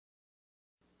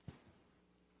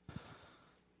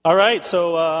All right,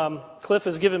 so Cliff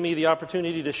has given me the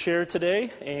opportunity to share today,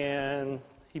 and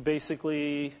he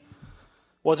basically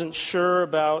wasn't sure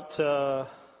about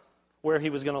where he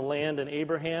was going to land in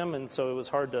Abraham, and so it was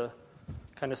hard to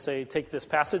kind of say, take this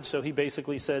passage, so he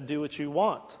basically said, do what you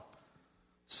want.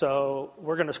 So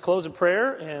we're going to close in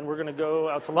prayer, and we're going to go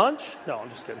out to lunch. No, I'm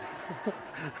just kidding.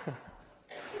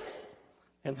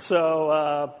 And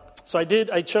so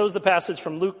I chose the passage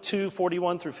from Luke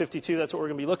 2:41 through 52. That's what we're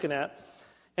going to be looking at.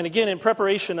 And again, in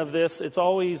preparation of this, it's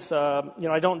always,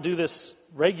 I don't do this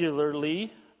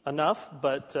regularly enough,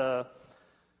 but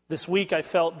this week I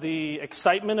felt the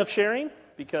excitement of sharing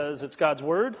because it's God's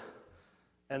Word,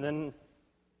 and then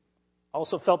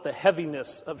also felt the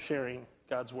heaviness of sharing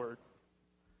God's Word.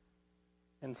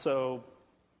 And so,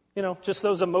 just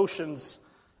those emotions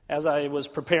as I was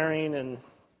preparing and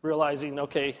realizing,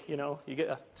 okay,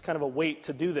 it's kind of a weight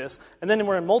to do this. And then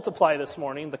we're in Multiply this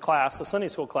morning, the Sunday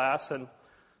school class, and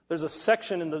there's a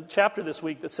section in the chapter this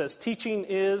week that says, teaching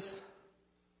is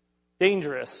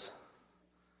dangerous.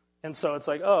 And so it's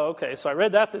like, oh, okay. So I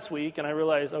read that this week, and I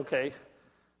realized, okay,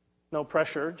 no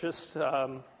pressure. Just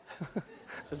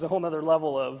there's a whole other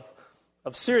level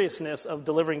of seriousness of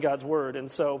delivering God's Word. And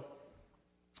so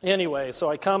anyway, so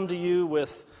I come to you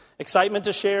with excitement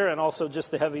to share and also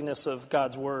just the heaviness of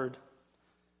God's Word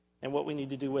and what we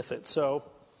need to do with it. So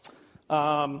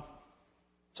about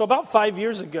 5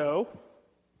 years ago,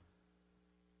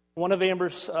 one of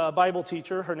Amber's Bible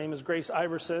teacher, her name is Grace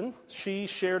Iverson, she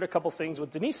shared a couple things with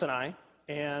Denise and I,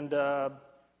 and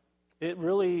it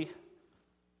really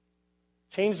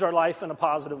changed our life in a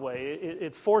positive way.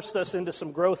 It forced us into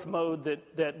some growth mode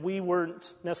that we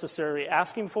weren't necessarily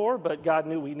asking for, but God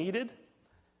knew we needed.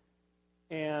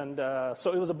 And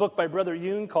so it was a book by Brother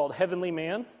Yoon called Heavenly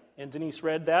Man, and Denise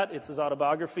read that. It's his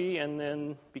autobiography, and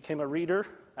then became a reader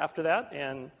after that,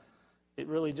 and it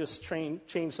really just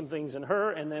changed some things in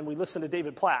her. And then we listened to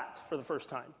David Platt for the first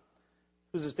time.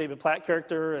 Who's this David Platt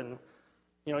character? And,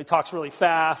 he talks really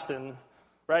fast and,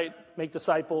 right, make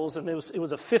disciples. And it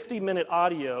was a 50-minute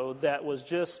audio that was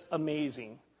just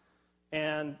amazing.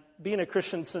 And being a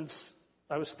Christian since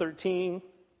I was 13,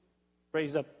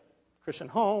 raised up Christian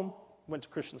home, went to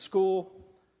Christian school,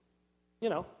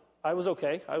 I was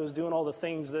okay. I was doing all the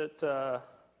things that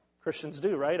Christians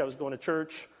do, right? I was going to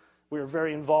church. We were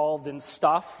very involved in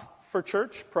stuff for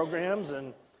church programs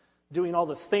and doing all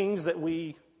the things that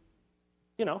we,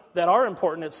 that are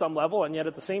important at some level, and yet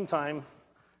at the same time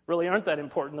really aren't that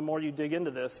important the more you dig into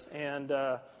this. And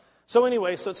so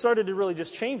it started to really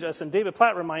just change us. And David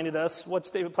Platt reminded us,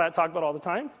 what's David Platt talk about all the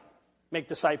time? Make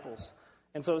disciples.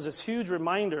 And so it was this huge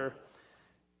reminder.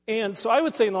 And so I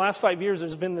would say in the last 5 years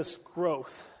there's been this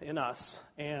growth in us.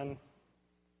 And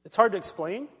it's hard to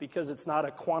explain because it's not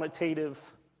a quantitative.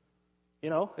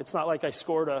 It's not like I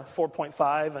scored a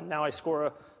 4.5 and now I score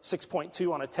a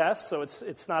 6.2 on a test, so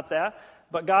it's not that.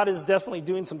 But God is definitely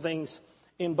doing some things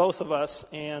in both of us,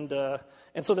 and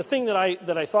so the thing that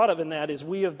I thought of in that is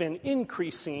we have been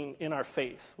increasing in our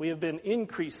faith. We have been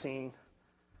increasing,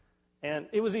 and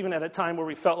it was even at a time where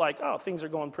we felt like, oh, things are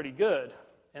going pretty good.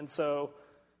 And so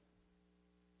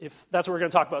if that's what we're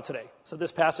going to talk about today. So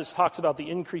this passage talks about the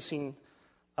increasing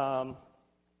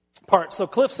part. So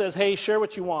Cliff says, hey, share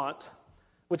what you want,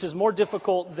 which is more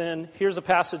difficult than here's a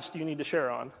passage you need to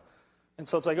share on. And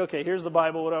so it's like, okay, here's the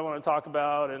Bible, what do I want to talk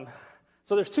about? And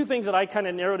so there's two things that I kind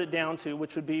of narrowed it down to,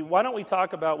 which would be, why don't we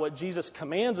talk about what Jesus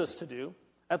commands us to do?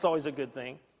 That's always a good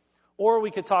thing. Or we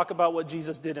could talk about what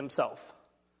Jesus did himself.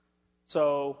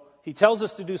 So he tells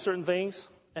us to do certain things,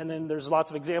 and then there's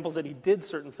lots of examples that he did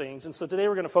certain things. And so today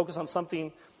we're going to focus on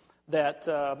something that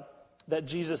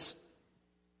Jesus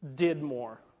did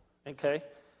more, okay?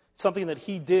 Something that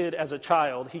he did as a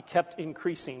child, he kept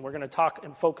increasing. We're going to talk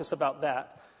and focus about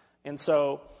that. And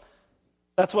so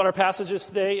that's what our passage is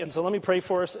today. And so let me pray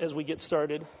for us as we get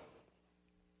started.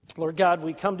 Lord God,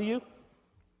 we come to you.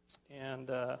 And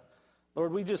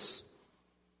Lord, we just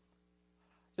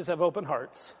have open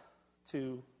hearts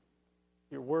to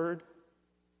your word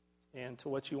and to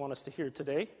what you want us to hear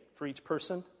today for each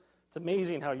person. It's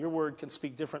amazing how your word can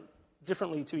speak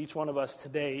differently to each one of us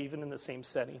today, even in the same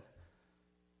setting.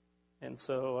 And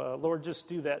so, Lord, just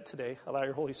do that today. Allow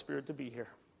your Holy Spirit to be here.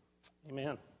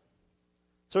 Amen.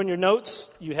 So in your notes,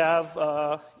 you have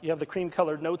the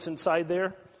cream-colored notes inside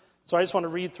there. So I just want to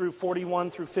read through 41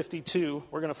 through 52.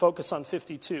 We're going to focus on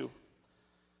 52.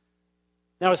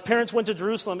 Now his parents went to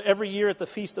Jerusalem every year at the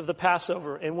feast of the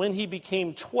Passover, and when he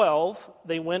became 12,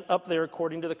 they went up there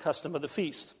according to the custom of the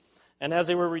feast. And as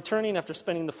they were returning after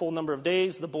spending the full number of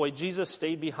days, the boy Jesus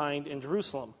stayed behind in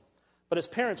Jerusalem. But his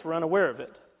parents were unaware of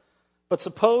it. but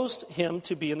supposed him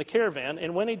to be in the caravan,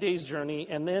 and went a day's journey,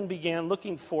 and then began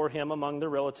looking for him among their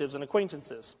relatives and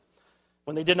acquaintances.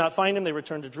 When they did not find him, they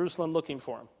returned to Jerusalem looking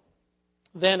for him.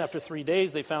 Then, after 3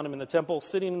 days, they found him in the temple,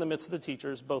 sitting in the midst of the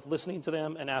teachers, both listening to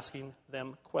them and asking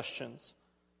them questions.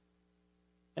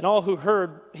 And all who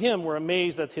heard him were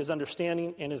amazed at his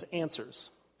understanding and his answers.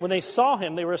 When they saw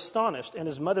him, they were astonished, and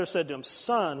his mother said to him,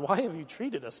 "Son, why have you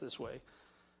treated us this way?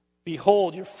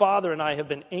 Behold, your father and I have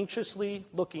been anxiously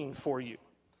looking for you."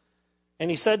 And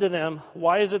he said to them,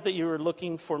 "Why is it that you are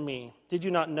looking for me? Did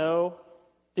you know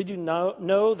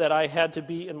that I had to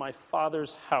be in my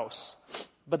father's house?"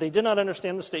 But they did not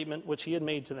understand the statement which he had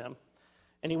made to them.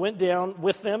 And he went down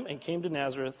with them and came to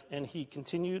Nazareth, and he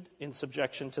continued in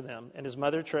subjection to them. And his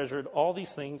mother treasured all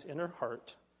these things in her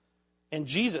heart. And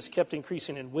Jesus kept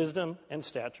increasing in wisdom and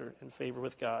stature and favor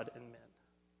with God and men.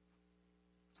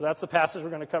 So that's the passage we're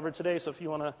going to cover today. So if you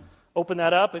want to open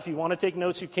that up, if you want to take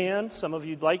notes, you can. Some of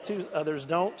you'd like to, others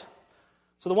don't.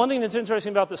 So the one thing that's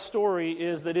interesting about this story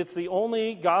is that it's the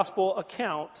only gospel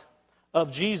account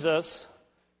of Jesus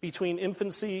between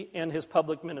infancy and his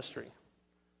public ministry.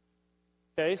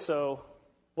 Okay, so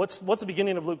what's the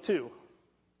beginning of Luke 2?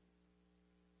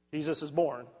 Jesus is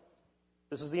born.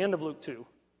 This is the end of Luke 2.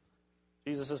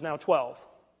 Jesus is now 12.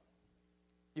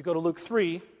 You go to Luke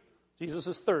 3, Jesus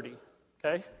is 30.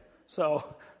 Okay? So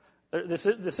this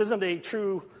isn't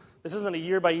a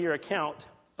year-by-year account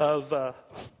of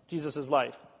Jesus'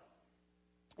 life.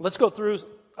 Let's go through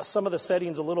some of the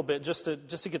settings a little bit just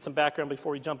to get some background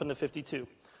before we jump into 52.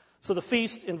 So the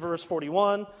feast in verse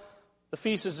 41, the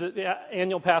feast is the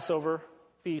annual Passover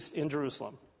feast in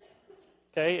Jerusalem.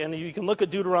 Okay, and you can look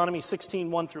at Deuteronomy 16,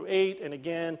 1 through 8, and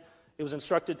again, it was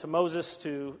instructed to Moses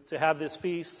to have this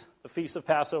feast, the Feast of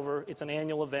Passover. It's an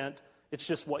annual event. It's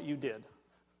just what you did.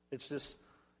 It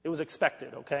was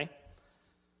expected, okay?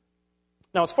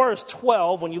 Now, as far as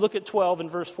 12, when you look at 12 in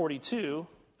verse 42,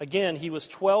 again, he was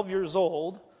 12 years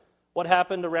old. What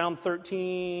happened around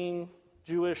 13?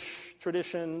 Jewish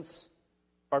traditions,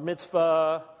 bar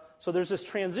mitzvah. So there's this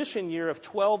transition year of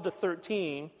 12 to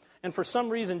 13, and for some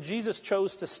reason, Jesus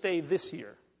chose to stay this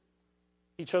year.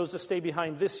 He chose to stay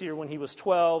behind this year when he was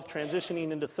 12,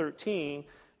 transitioning into 13.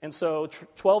 And so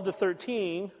 12 to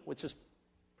 13, which is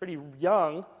pretty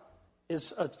young,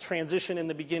 is a transition in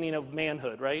the beginning of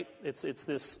manhood, right? It's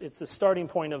the starting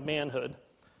point of manhood.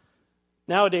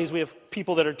 Nowadays, we have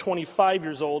people that are 25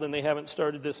 years old and they haven't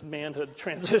started this manhood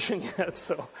transition yet,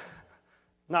 so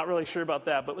not really sure about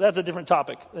that, but that's a different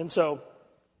topic. And so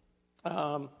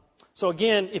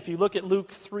again, if you look at Luke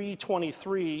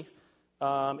 3:23,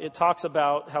 it talks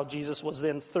about how Jesus was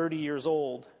then 30 years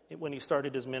old when he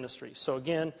started his ministry. So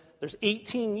again, there's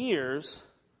 18 years,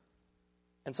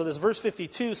 and so this verse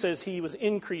 52 says he was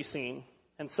increasing,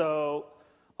 and so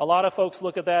a lot of folks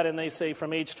look at that and they say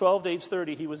from age 12 to age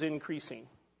 30, he was increasing.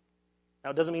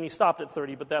 Now, it doesn't mean he stopped at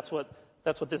 30, but that's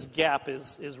what this gap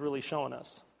is really showing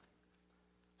us.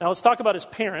 Now, let's talk about his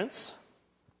parents.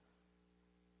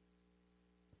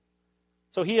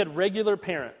 So he had regular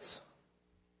parents,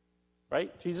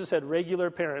 right? Jesus had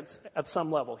regular parents at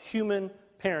some level, human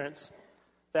parents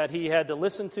that he had to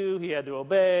listen to, he had to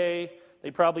obey.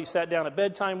 They probably sat down at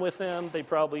bedtime with him. They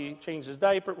probably changed his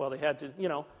diaper. Well, they had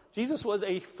to, Jesus was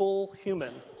a full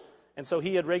human. And so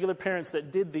he had regular parents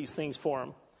that did these things for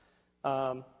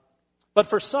him. But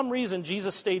for some reason,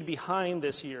 Jesus stayed behind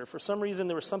this year. For some reason,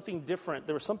 there was something different.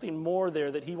 There was something more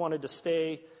there that he wanted to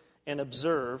stay and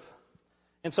observe.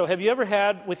 And so have you ever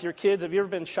had with your kids, have you ever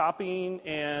been shopping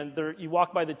and you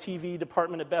walk by the TV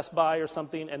department at Best Buy or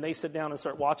something and they sit down and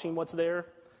start watching what's there?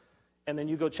 And then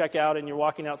you go check out and you're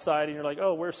walking outside and you're like,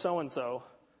 oh, where's so-and-so?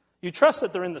 You trust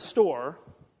that they're in the store,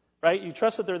 right? You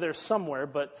trust that they're there somewhere,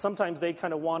 but sometimes they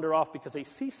kind of wander off because they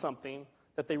see something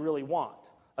that they really want.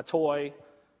 A toy,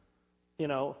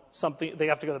 something, they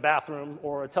have to go to the bathroom,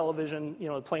 or a television,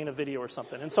 playing a video or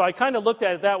something. And so I kind of looked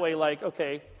at it that way, like,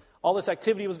 okay, all this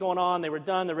activity was going on, they were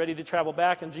done, they're ready to travel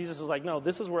back, and Jesus is like, no,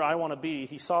 this is where I want to be.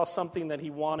 He saw something that he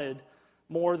wanted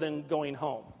more than going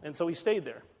home. And so he stayed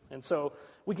there. And so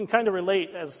we can kind of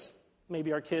relate as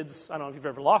maybe our kids, I don't know if you've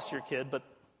ever lost your kid, but,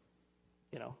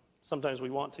 sometimes we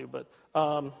want to, but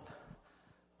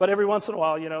every once in a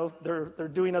while, they're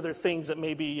doing other things that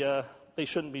maybe they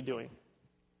shouldn't be doing.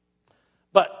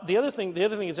 But the other thing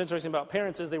that's interesting about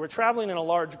parents is they were traveling in a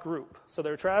large group. So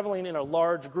they're traveling in a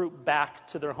large group back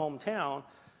to their hometown.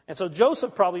 And so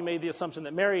Joseph probably made the assumption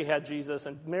that Mary had Jesus,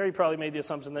 and Mary probably made the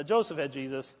assumption that Joseph had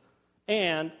Jesus,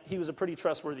 and he was a pretty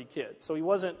trustworthy kid. So he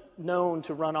wasn't known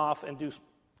to run off and do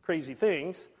crazy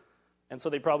things, and so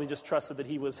they probably just trusted that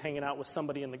he was hanging out with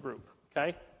somebody in the group,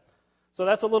 okay? So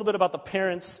that's a little bit about the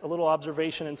parents, a little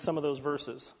observation in some of those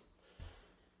verses.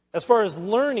 As far as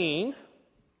learning,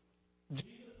 Jesus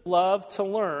loved to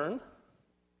learn,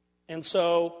 and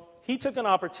so he took an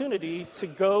opportunity to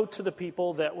go to the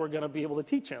people that were going to be able to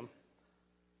teach him.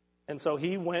 And so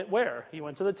he went where? He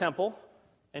went to the temple,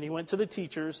 and he went to the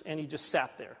teachers, and he just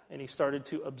sat there, and he started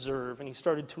to observe, and he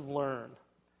started to learn.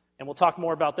 And we'll talk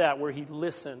more about that, where he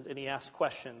listened and he asked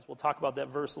questions. We'll talk about that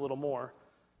verse a little more.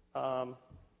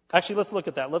 Actually, let's look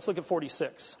at that. Let's look at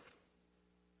 46.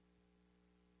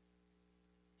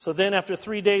 So then after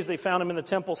 3 days, they found him in the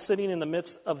temple, sitting in the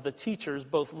midst of the teachers,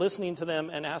 both listening to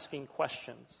them and asking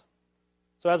questions.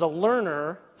 So as a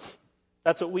learner,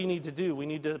 that's what we need to do. We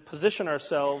need to position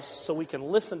ourselves so we can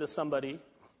listen to somebody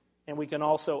and we can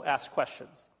also ask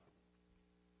questions.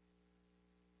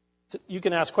 You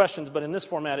can ask questions, but in this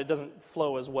format, it doesn't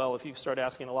flow as well if you start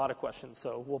asking a lot of questions.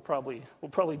 So we'll probably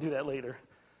do that later.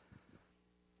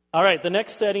 All right, the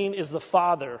next setting is the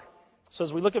Father. So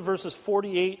as we look at verses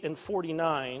 48 and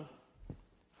 49,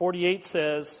 48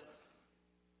 says,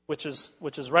 which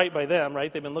is right by them,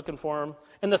 right? They've been looking for him.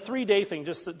 And the 3-day thing,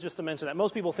 just to mention that,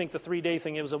 most people think the 3-day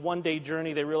thing, it was a 1-day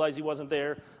journey. They realized he wasn't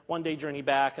there, 1-day journey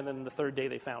back, and then the 3rd day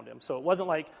they found him. So it wasn't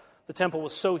like the temple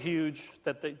was so huge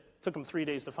that they took them 3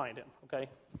 days to find him, okay?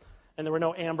 And there were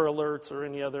no Amber Alerts or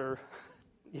any other,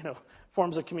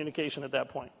 forms of communication at that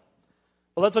point.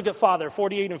 But let's look at Father,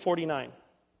 48 and 49.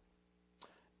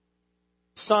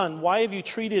 Son, why have you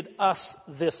treated us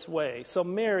this way? So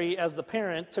Mary, as the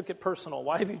parent, took it personal.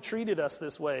 Why have you treated us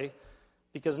this way?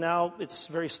 Because now it's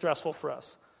very stressful for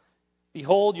us.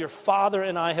 Behold, your father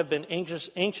and I have been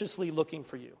anxiously looking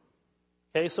for you.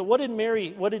 Okay, so what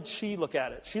did she look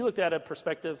at it? She looked at a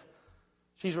perspective.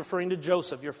 She's referring to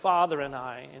Joseph, your father and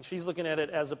I, and she's looking at it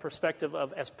as a perspective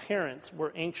of, as parents,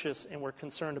 we're anxious and we're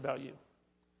concerned about you.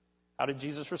 How did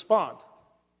Jesus respond?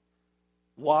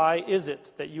 Why is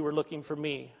it that you were looking for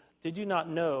me? Did you not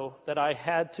know that I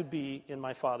had to be in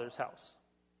my Father's house?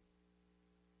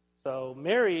 So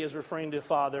Mary is referring to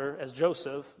Father as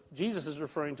Joseph. Jesus is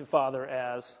referring to Father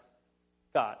as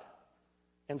God.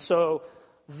 And so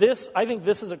I think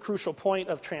this is a crucial point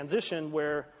of transition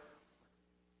where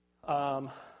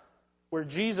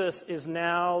Jesus is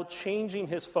now changing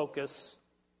his focus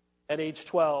at age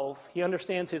 12. He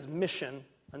understands his mission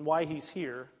and why he's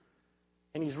here.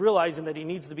 And he's realizing that he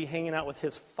needs to be hanging out with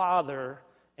his Father,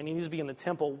 and he needs to be in the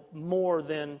temple more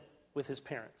than with his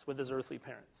parents, with his earthly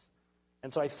parents.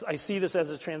 And so I see this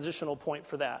as a transitional point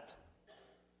for that.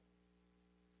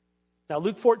 Now,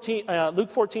 Luke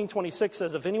 14:26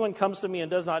 says, if anyone comes to me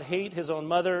and does not hate his own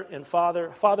mother and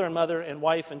father and mother and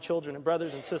wife and children and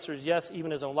brothers and sisters, yes,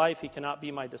 even his own life, he cannot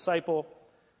be my disciple.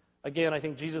 Again, I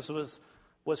think Jesus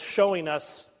was showing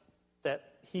us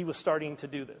that he was starting to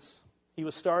do this. He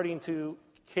was starting to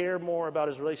care more about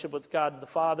his relationship with God the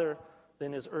Father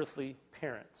than his earthly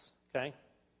parents. Okay?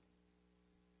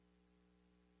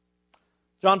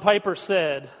 John Piper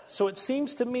said, so it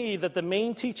seems to me that the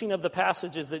main teaching of the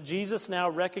passage is that Jesus now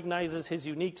recognizes his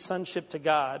unique sonship to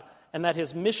God and that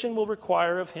his mission will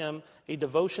require of him a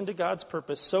devotion to God's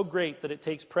purpose so great that it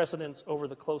takes precedence over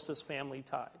the closest family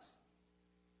ties.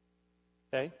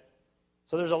 Okay?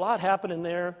 So there's a lot happening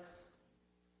there.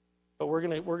 But we're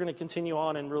going to continue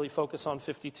on and really focus on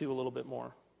 52 a little bit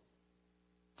more.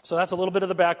 So that's a little bit of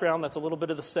the background. That's a little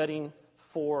bit of the setting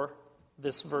for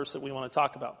this verse that we want to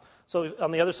talk about. So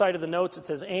on the other side of the notes, it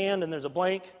says and there's a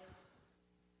blank.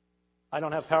 I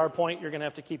don't have PowerPoint. You're going to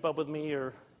have to keep up with me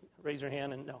or raise your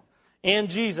hand and no. And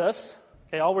Jesus.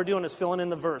 Okay, all we're doing is filling in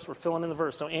the verse. We're filling in the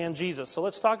verse. So and Jesus. So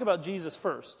let's talk about Jesus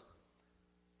first.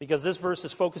 Because this verse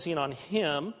is focusing on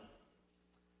him.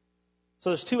 So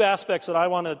there's two aspects that I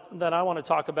want to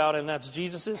talk about, and that's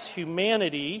Jesus'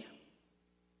 humanity.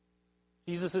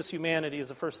 Jesus' humanity is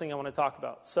the first thing I want to talk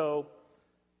about. So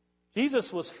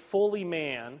Jesus was fully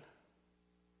man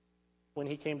when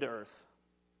he came to earth.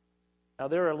 Now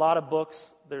there are a lot of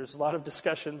books, there's a lot of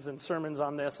discussions and sermons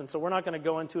on this, and so we're not going to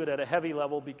go into it at a heavy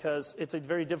level because it's a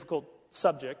very difficult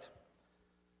subject.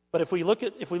 But if we look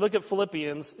at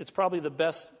Philippians, it's probably the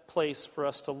best place for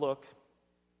us to look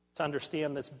to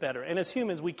understand this better. And as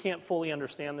humans, we can't fully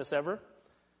understand this ever.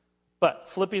 But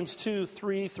Philippians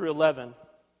 2:3-11.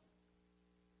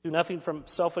 Do nothing from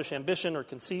selfish ambition or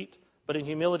conceit, but in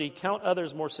humility count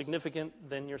others more significant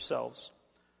than yourselves.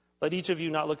 Let each of you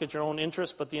not look at your own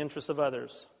interests, but the interests of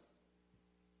others.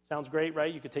 Sounds great,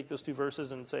 right? You could take those two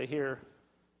verses and say, here,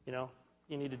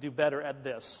 you need to do better at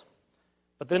this.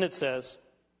 But then it says,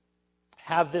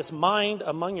 have this mind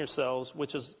among yourselves,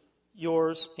 which is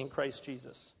yours in Christ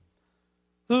Jesus,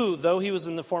 who, though he was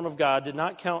in the form of God, did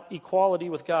not count equality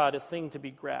with God a thing to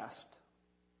be grasped,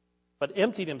 but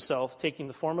emptied himself, taking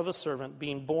the form of a servant,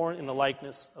 being born in the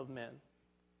likeness of men.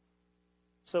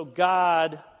 So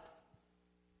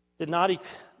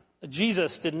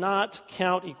Jesus did not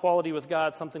count equality with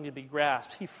God something to be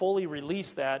grasped. He fully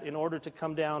released that in order to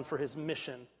come down for his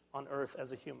mission on earth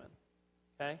as a human.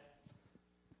 Okay?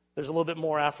 There's a little bit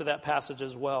more after that passage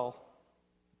as well.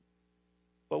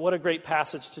 But what a great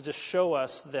passage to just show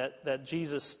us that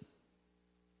Jesus,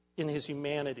 in his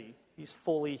humanity, he's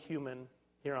fully human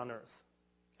here on earth.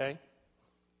 Okay?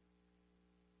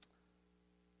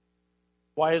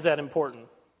 Why is that important?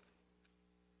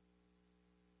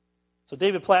 So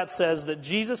David Platt says that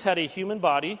Jesus had a human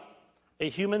body, a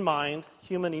human mind,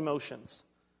 human emotions.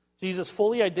 Jesus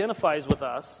fully identifies with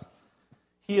us.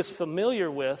 He is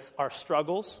familiar with our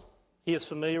struggles. He is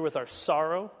familiar with our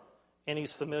sorrow. And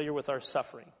he's familiar with our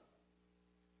suffering.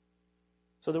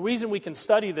 So the reason we can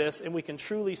study this and we can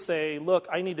truly say, look,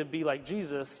 I need to be like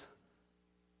Jesus,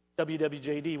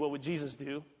 WWJD, what would Jesus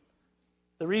do?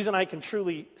 The reason I can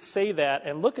truly say that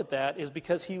and look at that is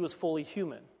because he was fully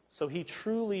human. So he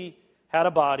truly had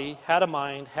a body, had a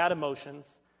mind, had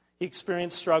emotions. He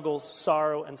experienced struggles,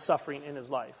 sorrow, and suffering in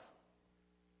his life.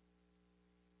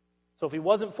 So if he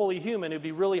wasn't fully human, it would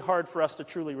be really hard for us to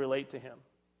truly relate to him.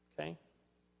 Okay?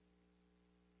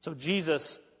 So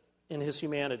Jesus in his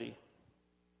humanity.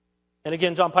 And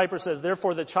again, John Piper says,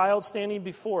 therefore the child standing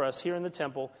before us here in the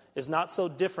temple is not so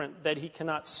different that he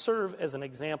cannot serve as an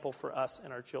example for us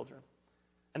and our children.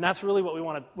 And that's really what we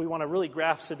want to really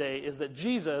grasp today, is that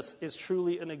Jesus is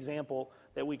truly an example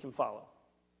that we can follow.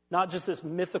 Not just this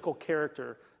mythical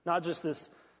character, not just this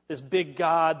big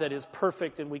God that is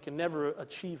perfect and we can never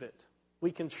achieve it.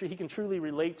 He can truly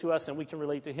relate to us and we can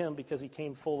relate to him because he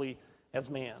came fully as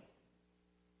man.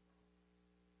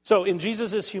 So in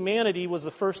Jesus' humanity was the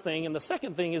first thing, and the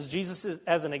second thing is Jesus is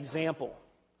as an example.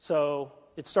 So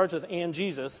it starts with and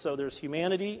Jesus, so there's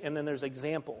humanity and then there's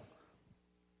example.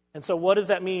 And so what does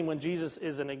that mean when Jesus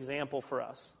is an example for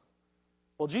us?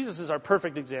 Well, Jesus is our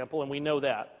perfect example, and we know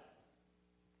that.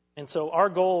 And so our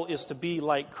goal is to be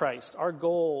like Christ. Our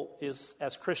goal is,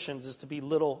 as Christians, is to be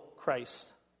little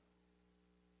Christ.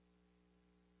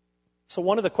 So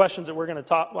one of the questions that I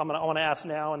want to ask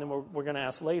now, and then we're going to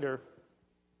ask later,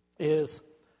 is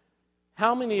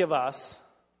how many of us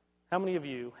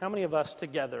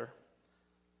together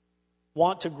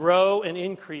want to grow and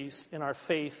increase in our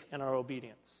faith and our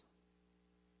obedience?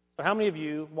 So how many of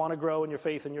you want to grow in your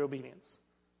faith and your obedience?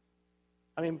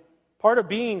 I mean, part of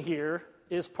being here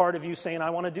is part of you saying,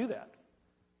 I want to do that.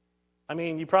 I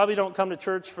mean, you probably don't come to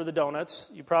church for the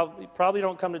donuts. You probably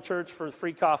don't come to church for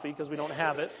free coffee because we don't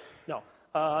have it. No.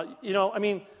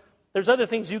 There's other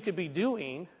things you could be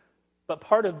doing, but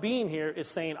part of being here is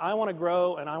saying, I want to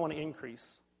grow and I want to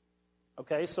increase.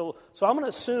 Okay, so I'm going to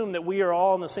assume that we are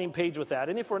all on the same page with that.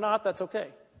 And if we're not, that's okay.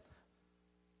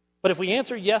 But if we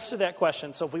answer yes to that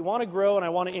question, so if we want to grow and I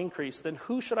want to increase, then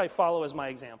who should I follow as my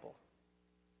example?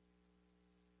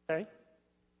 Okay?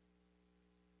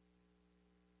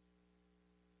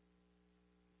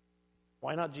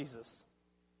 Why not Jesus?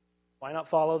 Why not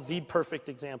follow the perfect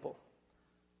example?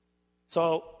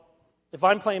 So if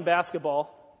I'm playing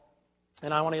basketball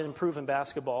and I want to improve in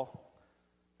basketball,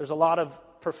 there's a lot of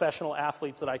professional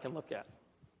athletes that I can look at.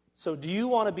 So do you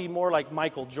want to be more like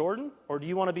Michael Jordan, or do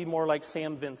you want to be more like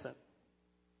Sam Vincent?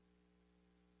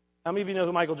 How many of you know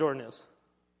who Michael Jordan is?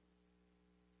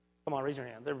 Come on, raise your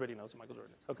hands. Everybody knows who Michael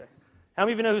Jordan is. Okay. How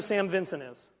many of you know who Sam Vincent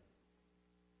is?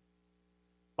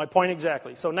 My point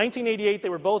exactly. So 1988, they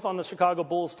were both on the Chicago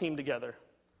Bulls team together.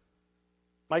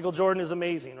 Michael Jordan is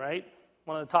amazing, right?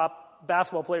 One of the top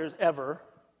basketball players ever.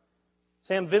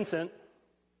 Sam Vincent,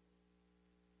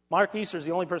 Mark Easter is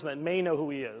the only person that may know who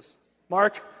he is.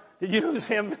 Mark, did you know who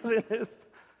Sam Vincent is?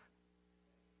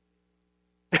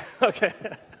 Okay.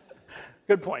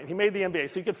 Good point. He made the NBA.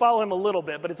 So you could follow him a little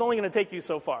bit, but it's only going to take you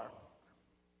so far.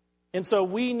 And so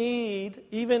we need,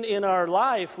 even in our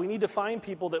life, we need to find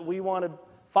people that we want to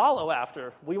follow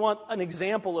after. We want an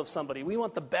example of somebody. We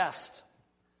want the best.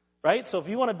 Right? So if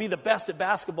you want to be the best at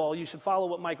basketball, you should follow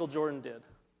what Michael Jordan did.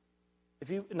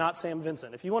 Not Sam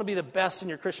Vincent. If you want to be the best in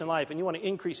your Christian life and you want to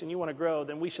increase and you want to grow,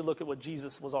 then we should look at what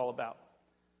Jesus was all about.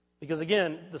 Because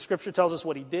again, the Scripture tells us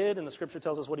what he did, and the Scripture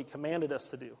tells us what he commanded us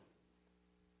to do.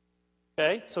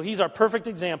 Okay? So he's our perfect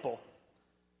example.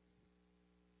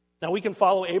 Now we can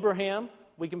follow Abraham,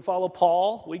 we can follow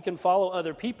Paul, we can follow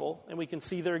other people, and we can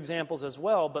see their examples as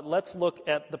well, but let's look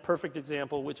at the perfect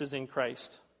example, which is in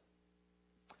Christ.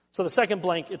 So the second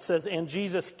blank, it says, and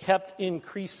Jesus kept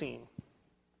increasing.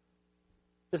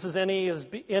 This is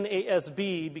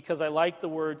NASB because I like the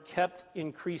word kept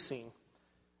increasing.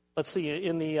 Let's see,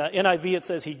 in the NIV it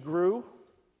says he grew.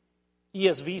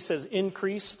 ESV says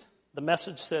increased. The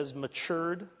Message says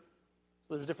matured.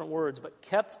 So there's different words, but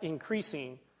kept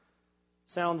increasing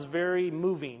sounds very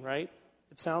moving, right?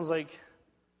 It sounds like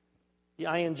the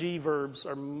ing verbs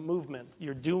are movement.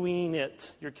 You're doing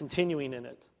it. You're continuing in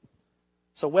it.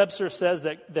 So Webster says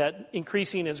that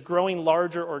increasing is growing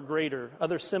larger or greater.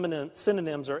 Other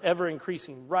synonyms are ever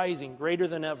increasing, rising, greater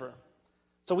than ever.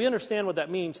 So we understand what that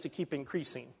means to keep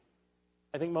increasing.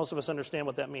 I think most of us understand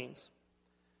what that means.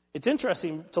 It's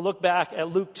interesting to look back at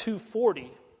Luke 2:40.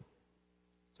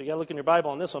 So you got to look in your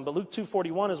Bible on this one. But Luke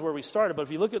 2:41 is where we started. But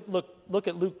if you look at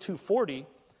Luke 2:40,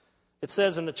 it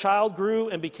says, "And the child grew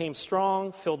and became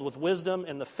strong, filled with wisdom,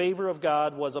 and the favor of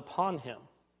God was upon him."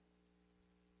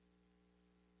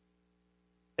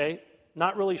 Okay,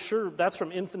 not really sure. That's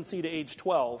from infancy to age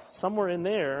 12. Somewhere in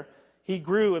there, he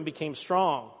grew and became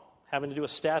strong, having to do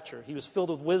with stature. He was filled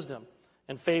with wisdom,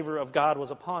 and favor of God was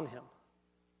upon him.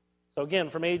 So again,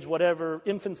 from age whatever,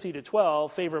 infancy to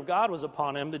 12, favor of God was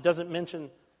upon him. It doesn't mention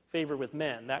favor with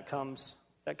men. That comes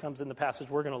in the passage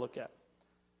we're going to look at.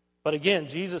 But again,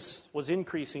 Jesus was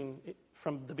increasing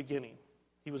from the beginning.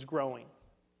 He was growing.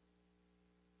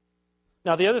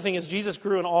 Now, the other thing is Jesus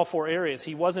grew in all four areas.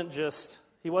 He wasn't just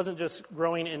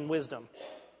growing in wisdom.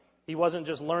 He wasn't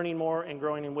just learning more and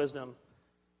growing in wisdom.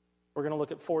 We're going to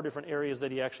look at four different areas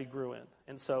that he actually grew in.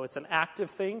 And so it's an active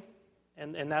thing,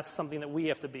 and that's something that we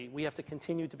have to be. We have to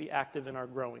continue to be active in our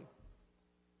growing.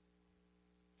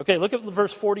 Okay, look at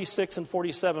verse 46 and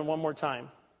 47 one more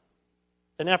time.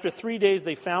 "And after 3 days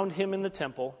they found him in the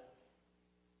temple,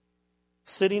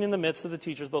 sitting in the midst of the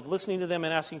teachers, both listening to them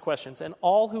and asking questions. And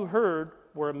all who heard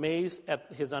were amazed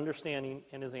at his understanding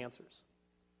and his answers."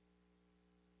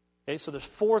 Okay, so there's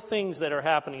four things that are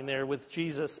happening there with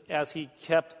Jesus as he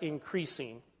kept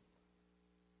increasing.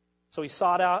 So he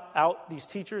sought out these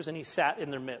teachers and he sat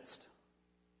in their midst.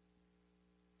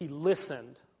 He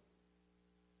listened.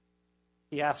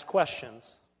 He asked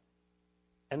questions.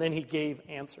 And then he gave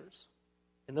answers.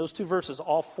 In those two verses,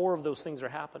 all four of those things are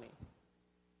happening.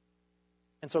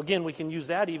 And so again, we can use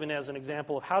that even as an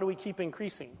example of how do we keep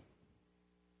increasing?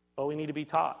 Well, we need to be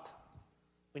taught.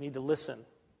 We need to listen.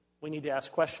 We need to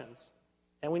ask questions.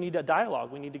 And we need a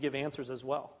dialogue. We need to give answers as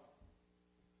well.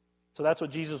 So that's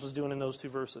what Jesus was doing in those two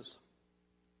verses.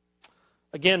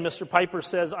 Again, Mr. Piper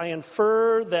says, I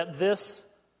infer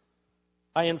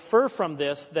from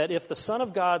this that if the Son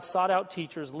of God sought out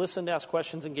teachers, listened, asked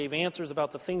questions, and gave answers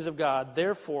about the things of God,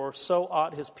 therefore so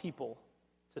ought his people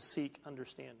to seek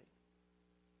understanding.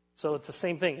 So it's the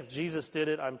same thing. If Jesus did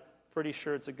it, I'm pretty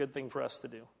sure it's a good thing for us to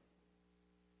do.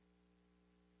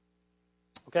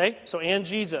 Okay, so and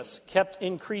Jesus kept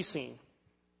increasing.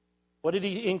 What did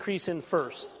he increase in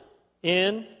first?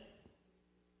 In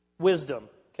wisdom.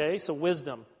 Okay, so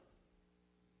wisdom.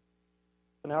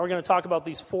 So now we're going to talk about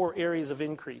these four areas of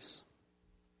increase.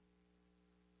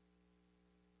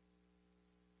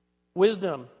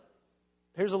 Wisdom.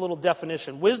 Here's a little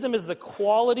definition. Wisdom is the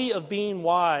quality of being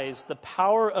wise, the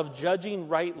power of judging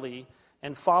rightly,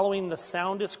 and following the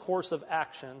soundest course of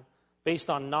action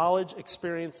based on knowledge,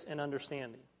 experience, and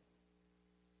understanding.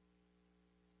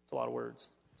 It's a lot of words.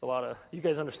 You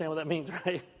guys understand what that means,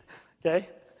 right? Okay?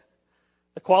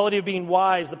 The quality of being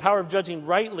wise, the power of judging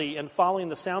rightly, and following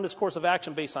the soundest course of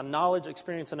action based on knowledge,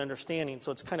 experience, and understanding.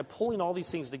 So it's kind of pulling all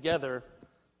these things together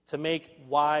to make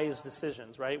wise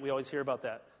decisions, right? We always hear about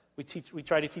that. We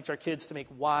try to teach our kids to make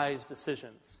wise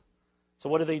decisions. So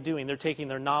what are they doing? They're taking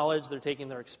their knowledge, they're taking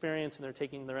their experience, and they're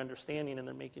taking their understanding, and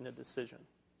they're making a decision.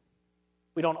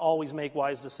 We don't always make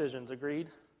wise decisions, agreed?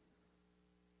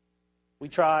 We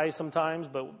try sometimes,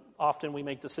 but often we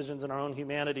make decisions in our own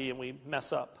humanity and we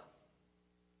mess up.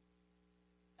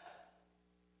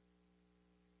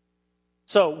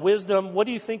 So, wisdom, what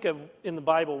do you think of in the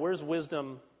Bible? Where's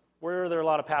wisdom? Where are there a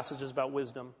lot of passages about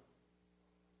wisdom?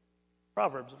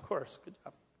 Proverbs, of course. Good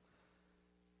job.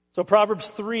 So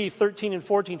Proverbs 3:13 and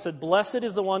 14 said, "Blessed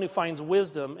is the one who finds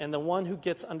wisdom and the one who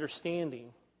gets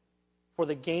understanding. For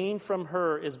the gain from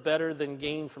her is better than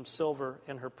gain from silver,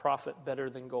 and her profit better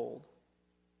than gold."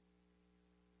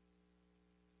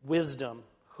 Wisdom.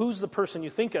 Who's the person you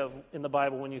think of in the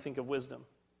Bible when you think of wisdom?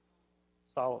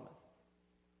 Solomon.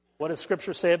 What does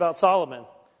Scripture say about Solomon?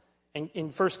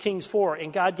 In 1 Kings 4,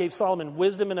 "And God gave Solomon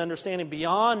wisdom and understanding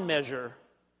beyond measure,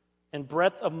 and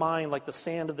breadth of mind like the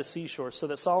sand of the seashore, so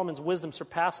that Solomon's wisdom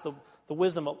surpassed the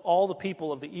wisdom of all the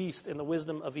people of the east and the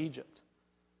wisdom of Egypt.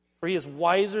 For he is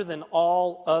wiser than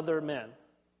all other men."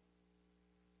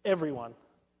 Everyone.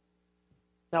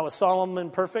 Now, was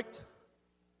Solomon perfect?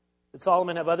 Did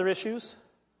Solomon have other issues?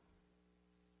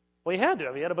 Well, he had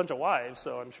to. He had a bunch of wives,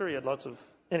 so I'm sure he had lots of...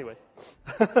 Anyway.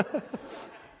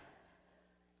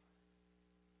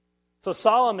 So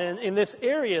Solomon, in this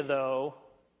area, though,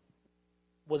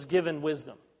 was given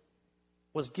wisdom.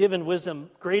 Was given wisdom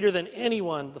greater than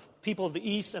anyone, the people of the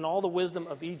East, and all the wisdom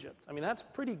of Egypt. I mean, that's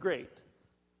pretty great.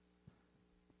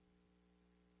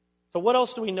 So what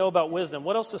else do we know about wisdom?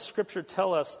 What else does Scripture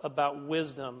tell us about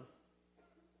wisdom?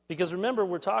 Because remember,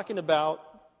 we're talking about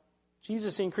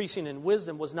Jesus increasing in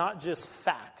wisdom was not just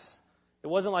facts. It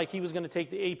wasn't like he was going to take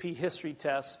the AP history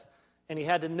test and he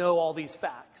had to know all these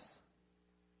facts.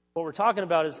 What we're talking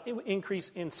about is increase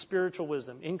in spiritual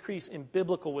wisdom, increase in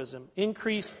biblical wisdom,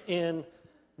 increase in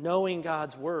knowing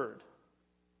God's word.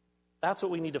 That's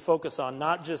what we need to focus on,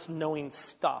 not just knowing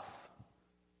stuff.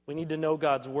 We need to know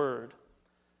God's word.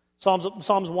 Psalms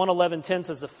 111:10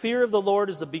 says, "The fear of the Lord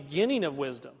is the beginning of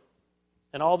wisdom,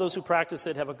 and all those who practice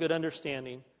it have a good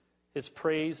understanding. His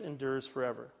praise endures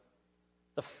forever."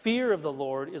 The fear of the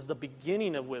Lord is the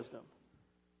beginning of wisdom.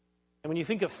 And when you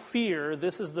think of fear,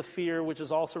 this is the fear which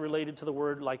is also related to the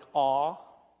word like awe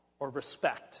or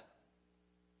respect.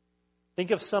 Think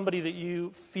of somebody that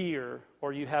you fear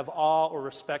or you have awe or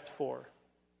respect for.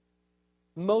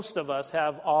 Most of us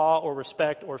have awe or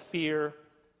respect or fear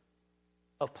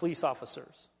of police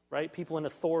officers, right? People in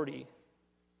authority.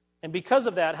 And because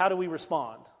of that, how do we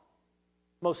respond?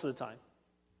 Most of the time,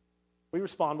 we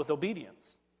respond with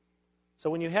obedience. So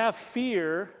when you have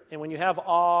fear and when you have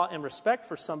awe and respect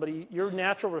for somebody, your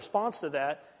natural response to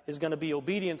that is going to be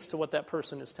obedience to what that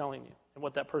person is telling you and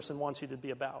what that person wants you to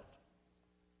be about.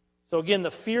 So again,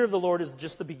 the fear of the Lord is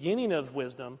just the beginning of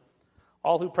wisdom.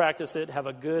 All who practice it have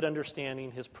a good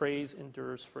understanding. His praise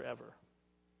endures forever.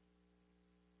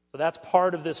 So that's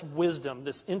part of this wisdom,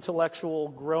 this intellectual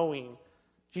growing.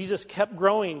 Jesus kept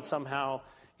growing somehow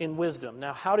in wisdom.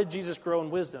 Now, how did Jesus grow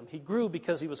in wisdom? He grew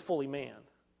because he was fully man.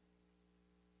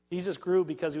 Jesus grew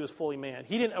because he was fully man.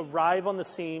 He didn't arrive on the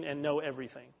scene and know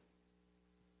everything.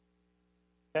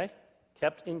 Okay?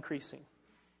 Kept increasing.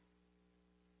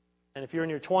 And if you're in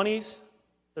your 20s,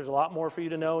 there's a lot more for you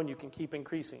to know and you can keep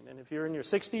increasing. And if you're in your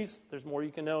 60s, there's more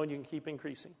you can know and you can keep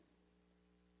increasing.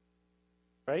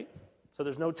 Right? So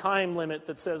there's no time limit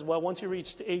that says, well, once you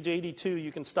reach age 82,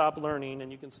 you can stop learning and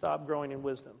you can stop growing in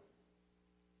wisdom.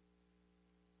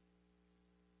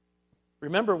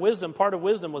 Remember, wisdom, part of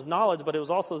wisdom was knowledge, but it was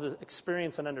also the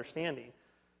experience and understanding.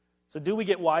 So do we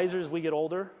get wiser as we get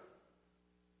older?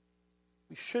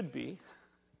 We should be,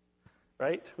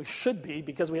 right? We should be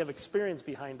because we have experience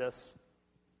behind us.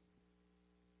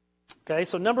 Okay,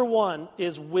 so number one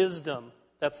is wisdom.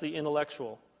 That's the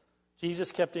intellectual.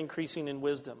 Jesus kept increasing in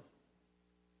wisdom.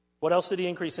 What else did he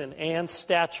increase in? And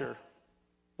stature.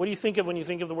 What do you think of when you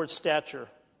think of the word stature?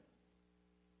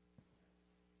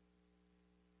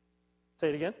 Say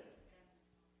it again.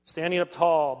 Standing up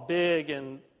tall, big,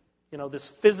 and, this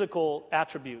physical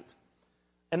attribute.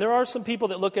 And there are some people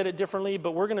that look at it differently,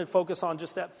 but we're going to focus on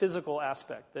just that physical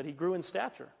aspect, that he grew in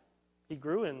stature. He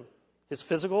grew in his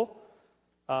physical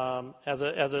as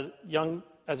a young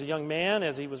man,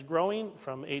 as he was growing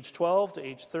from age 12 to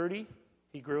age 30,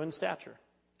 he grew in stature.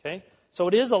 Okay? So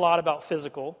it is a lot about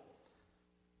physical.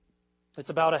 It's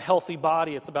about a healthy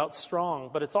body. It's about strong.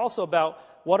 But it's also about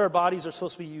what our bodies are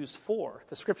supposed to be used for.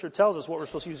 Because Scripture tells us what we're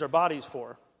supposed to use our bodies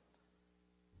for.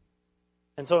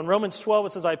 And so in Romans 12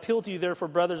 it says, "I appeal to you therefore,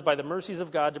 brothers, by the mercies of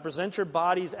God, to present your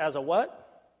bodies as a"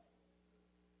 what?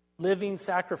 Living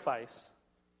sacrifice.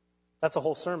 That's a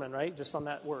whole sermon, right? Just on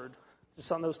that word.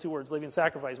 Just on those two words, living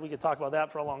sacrifice. We could talk about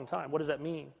that for a long time. What does that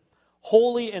mean?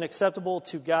 Holy and acceptable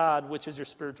to God, which is your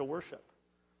spiritual worship.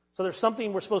 So there's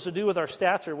something we're supposed to do with our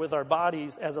stature, with our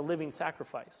bodies, as a living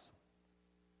sacrifice.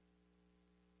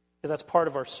 Because that's part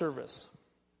of our service.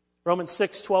 Romans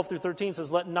 6:12-13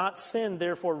 says, "Let not sin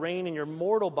therefore reign in your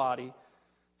mortal body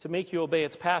to make you obey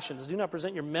its passions. Do not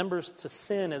present your members to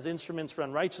sin as instruments for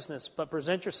unrighteousness, but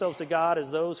present yourselves to God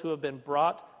as those who have been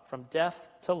brought from death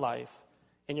to life,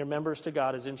 and your members to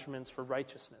God as instruments for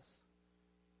righteousness."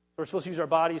 We're supposed to use our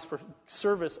bodies for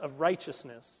service of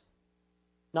righteousness,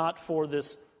 not for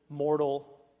this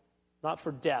mortal, not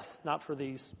for death, not for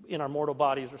these in our mortal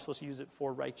bodies. We're supposed to use it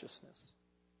for righteousness.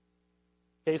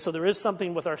 Okay, so there is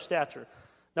something with our stature.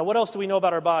 Now, what else do we know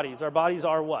about our bodies? Our bodies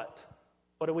are what?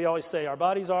 What do we always say? Our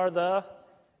bodies are the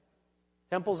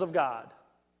temples of God,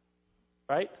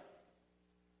 right?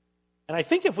 And I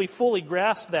think if we fully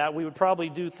grasp that, we would probably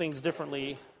do things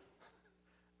differently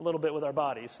a little bit with our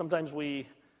bodies. Sometimes we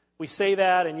say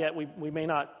that, and yet we may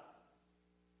not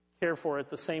care for it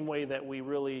the same way that we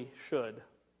really should.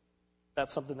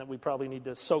 That's something that we probably need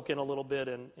to soak in a little bit.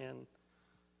 And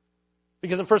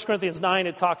because in 1 Corinthians 9,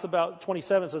 it talks about,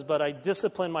 27 says, "But I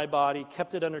disciplined my body,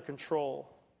 kept it under control,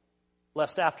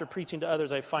 lest after preaching to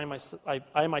others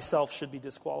I myself should be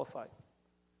disqualified."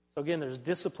 So again, there's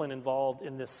discipline involved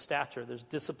in this stature. There's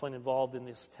discipline involved in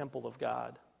this temple of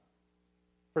God.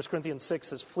 1 Corinthians 6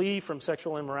 says, flee from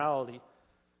sexual immorality.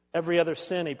 Every other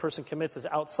sin a person commits is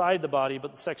outside the body,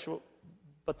 but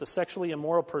the sexually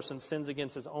immoral person sins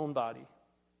against his own body.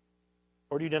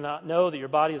 Or do you not know that your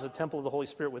body is a temple of the Holy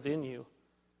Spirit within you,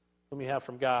 whom you have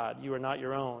from God? You are not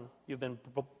your own. You have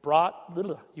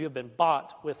been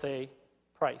bought with a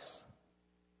price.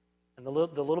 And the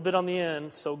little bit on the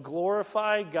end, so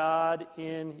glorify God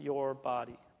in your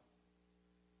body.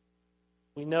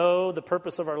 We know the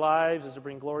purpose of our lives is to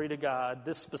bring glory to God.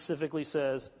 This specifically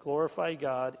says, glorify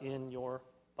God in your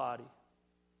body.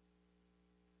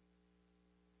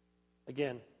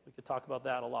 Again, we could talk about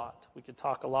that a lot. We could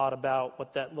talk a lot about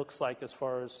what that looks like as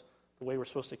far as the way we're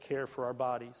supposed to care for our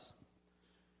bodies.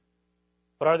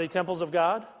 But are they temples of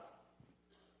God?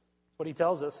 That's what he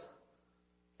tells us.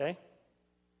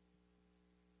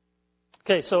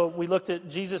 Okay, so we looked at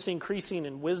Jesus increasing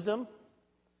in wisdom,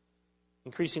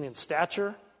 increasing in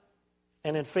stature,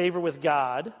 and in favor with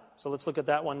God. So let's look at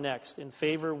that one next, in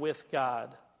favor with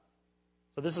God.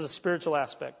 So this is a spiritual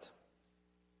aspect.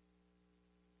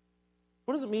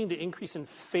 What does it mean to increase in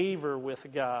favor with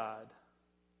God?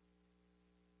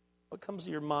 What comes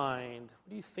to your mind? What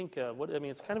do you think of?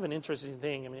 It's kind of an interesting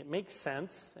thing. It makes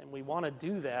sense, and we want to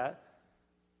do that.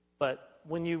 But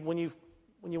when you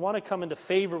want to come into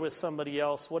favor with somebody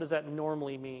else, what does that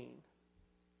normally mean?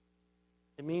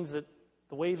 It means that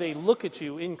the way they look at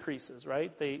you increases,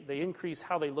 right? They increase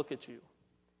how they look at you.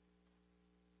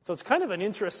 So it's kind of an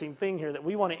interesting thing here that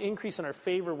we want to increase in our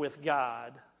favor with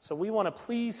God. So we want to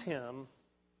please him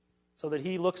so that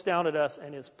he looks down at us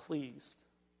and is pleased,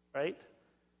 right?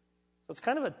 So it's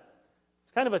kind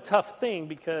of a tough thing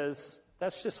because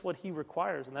that's just what he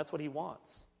requires and that's what he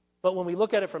wants. But when we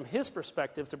look at it from his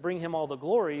perspective to bring him all the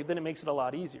glory, then it makes it a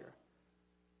lot easier.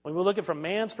 When we look at it from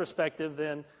man's perspective,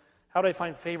 then how do I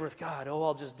find favor with God? Oh,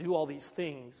 I'll just do all these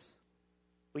things.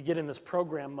 We get in this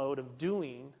program mode of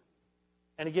doing.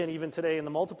 And again, even today in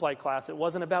the Multiply class, it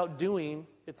wasn't about doing,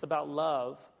 it's about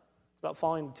love. It's about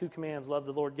following the two commands, love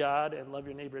the Lord God and love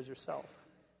your neighbor as yourself.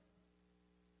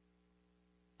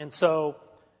 And so,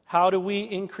 how do we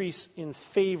increase in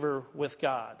favor with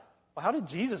God? Well, how did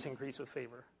Jesus increase with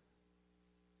favor?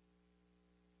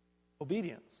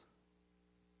 Obedience.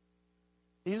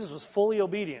 Jesus was fully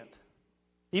obedient.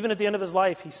 Even at the end of his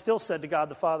life, he still said to God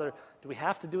the Father, do we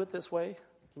have to do it this way?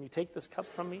 Can you take this cup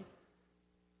from me?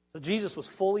 So Jesus was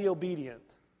fully obedient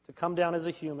to come down as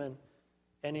a human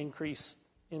and increase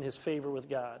in his favor with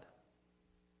God.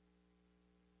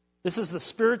 This is the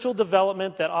spiritual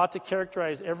development that ought to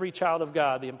characterize every child of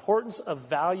God. The importance of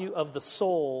value of the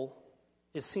soul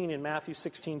is seen in Matthew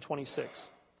 16:26.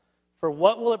 For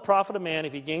what will it profit a man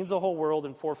if he gains the whole world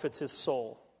and forfeits his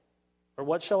soul? Or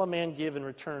what shall a man give in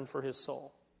return for his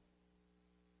soul?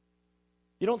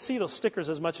 You don't see those stickers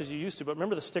as much as you used to, but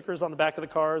remember the stickers on the back of the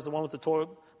cars, the one with the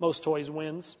most toys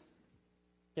wins?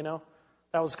 You know,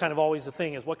 that was kind of always the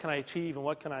thing, is what can I achieve and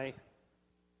what can I...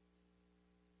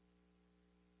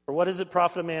 Or what does it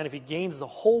profit a man if he gains the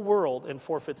whole world and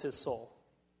forfeits his soul?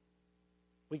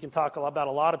 We can talk about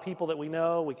a lot of people that we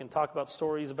know. We can talk about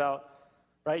stories about,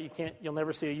 right? You'll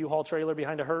never see a U-Haul trailer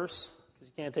behind a hearse because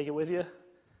you can't take it with you,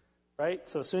 right?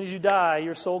 So as soon as you die,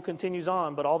 your soul continues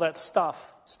on, but all that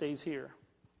stuff stays here.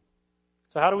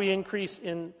 So how do we increase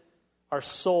in our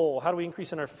soul? How do we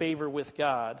increase in our favor with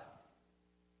God?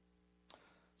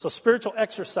 So spiritual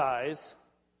exercise,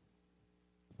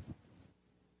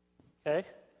 okay?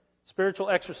 Spiritual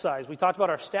exercise. We talked about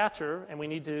our stature, and we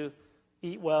need to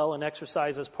eat well and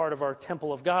exercise as part of our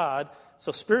temple of God.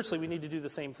 So spiritually, we need to do the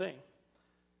same thing.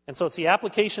 And so it's the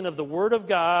application of the Word of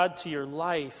God to your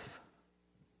life,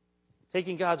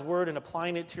 taking God's Word and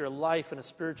applying it to your life in a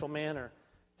spiritual manner.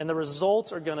 And the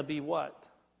results are going to be what?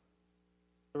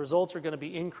 The results are going to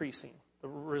be increasing. The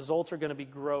results are going to be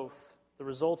growth. The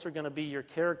results are going to be your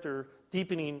character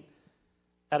deepening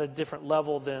at a different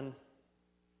level than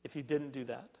if you didn't do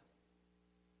that.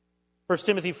 1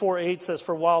 Timothy 4:8 says,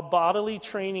 for while bodily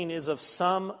training is of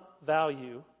some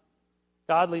value,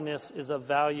 godliness is of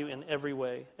value in every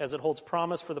way, as it holds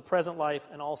promise for the present life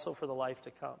and also for the life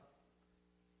to come.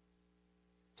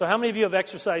 So how many of you have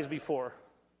exercised before?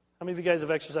 How many of you guys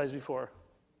have exercised before?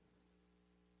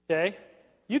 Okay.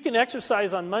 You can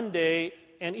exercise on Monday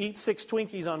and eat 6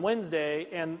 Twinkies on Wednesday,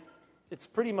 and it's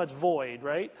pretty much void,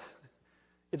 right?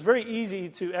 It's very easy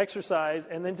to exercise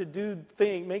and then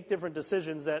to make different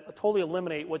decisions that totally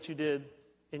eliminate what you did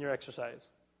in your exercise.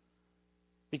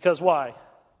 Because why?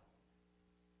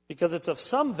 Because it's of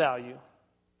some value,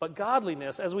 but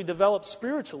godliness, as we develop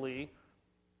spiritually,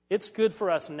 It's good for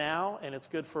us now, and it's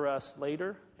good for us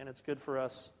later, and it's good for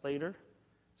us later.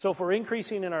 So if we're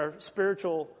increasing in our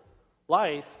spiritual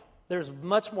life, there's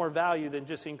much more value than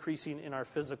just increasing in our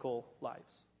physical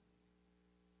lives.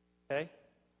 Okay?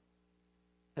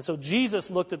 And so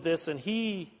Jesus looked at this, and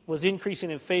he was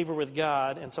increasing in favor with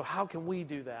God. And so how can we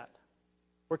do that?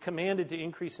 We're commanded to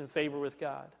increase in favor with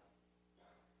God.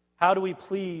 How do we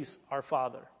please our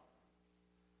Father?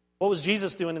 What was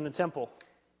Jesus doing in the temple?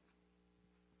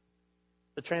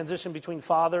 The transition between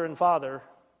Father and Father,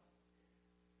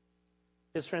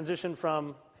 his transition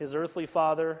from his earthly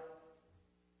father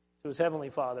to his heavenly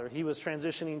Father. He was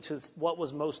transitioning to what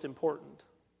was most important.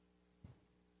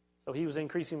 So he was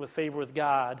increasing with favor with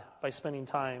God by spending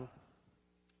time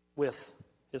with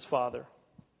his Father.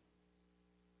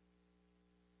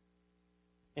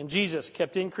 And Jesus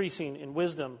kept increasing in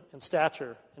wisdom and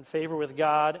stature and favor with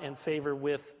God and favor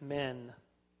with men.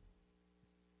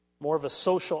 More of a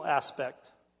social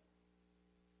aspect.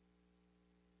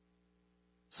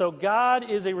 So God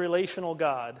is a relational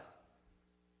God,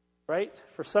 right?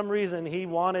 For some reason, he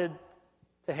wanted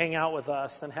to hang out with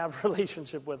us and have a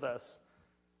relationship with us.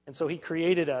 And so he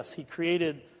created us. He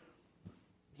created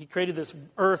this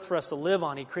earth for us to live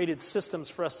on. He created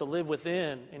systems for us to live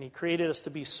within. And he created us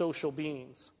to be social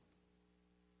beings.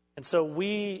 And so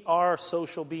we are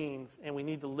social beings, and we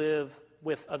need to live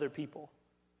with other people.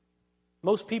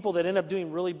 Most people that end up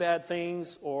doing really bad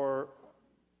things or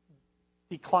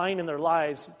decline in their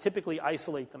lives typically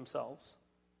isolate themselves.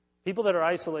 People that are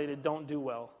isolated don't do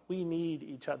well. We need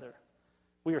each other.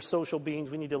 We are social beings.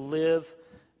 We need to live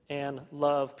and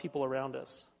love people around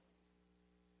us.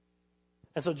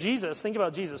 And so Jesus, think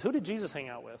about Jesus. Who did Jesus hang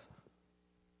out with?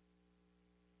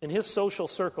 In his social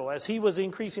circle, as he was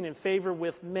increasing in favor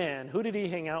with men, who did he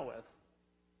hang out with?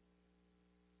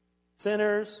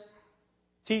 Sinners,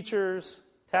 teachers,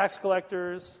 tax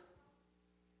collectors,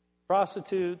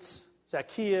 prostitutes,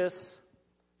 Zacchaeus,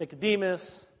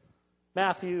 Nicodemus,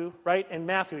 Matthew, right? And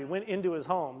Matthew, he went into his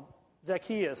home.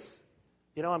 Zacchaeus,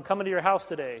 I'm coming to your house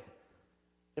today.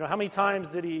 How many times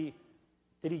did he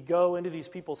go into these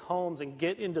people's homes and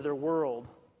get into their world?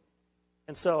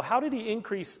 And so how did he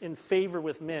increase in favor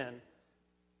with men?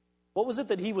 What was it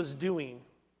that he was doing?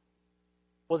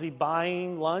 Was he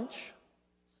buying lunch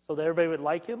so that everybody would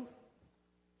like him?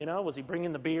 Was he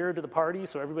bringing the beer to the party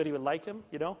so everybody would like him?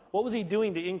 What was he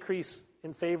doing to increase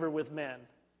in favor with men?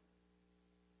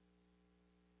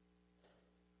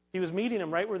 He was meeting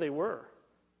them right where they were,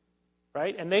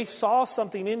 right? And they saw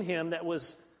something in him that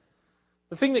was,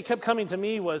 the thing that kept coming to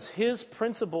me was his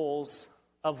principles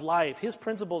of life, his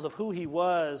principles of who he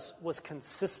was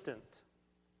consistent.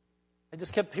 I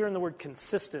just kept hearing the word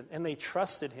consistent, and they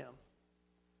trusted him.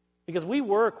 Because we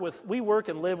work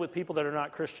and live with people that are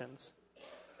not Christians.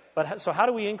 So how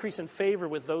do we increase in favor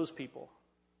with those people?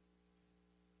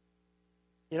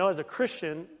 As a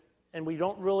Christian, and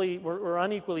we're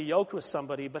unequally yoked with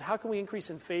somebody, but how can we increase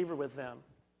in favor with them?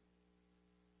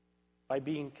 By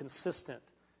being consistent,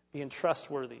 being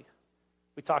trustworthy.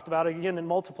 We talked about it again in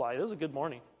Multiply. It was a good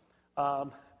morning. There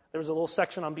was a little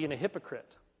section on being a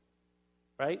hypocrite,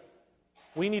 right?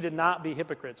 We need to not be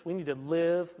hypocrites. We need to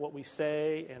live what we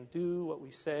say and do what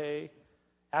we say,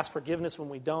 ask forgiveness when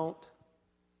we don't.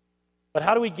 But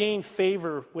how do we gain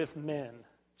favor with men?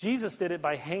 Jesus did it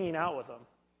by hanging out with them.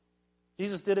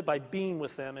 Jesus did it by being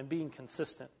with them and being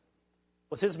consistent.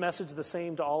 Was his message the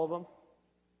same to all of them?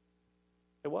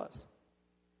 It was.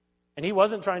 And he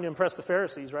wasn't trying to impress the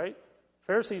Pharisees, right?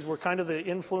 Pharisees were kind of the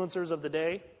influencers of the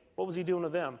day. What was he doing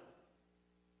with them?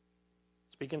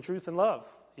 Speaking truth in love.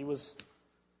 He was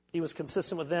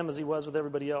consistent with them as he was with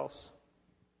everybody else.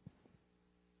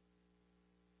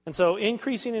 And so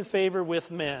increasing in favor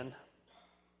with men.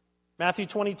 Matthew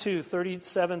 22,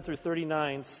 37 through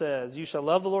 39 says, "You shall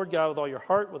love the Lord God with all your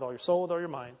heart, with all your soul, with all your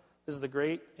mind." This is the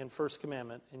great and first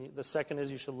commandment. And the second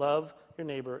is you shall love your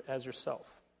neighbor as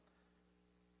yourself.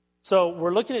 So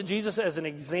we're looking at Jesus as an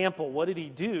example. What did he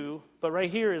do? But right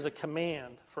here is a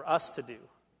command for us to do.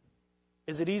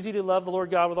 Is it easy to love the Lord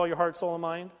God with all your heart, soul, and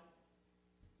mind?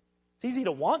 It's easy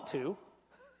to want to.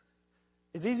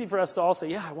 It's easy for us to all say,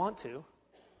 yeah, I want to.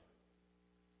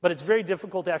 But it's very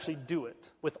difficult to actually do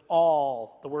it with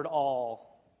all, the word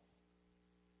all.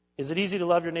 Is it easy to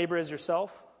love your neighbor as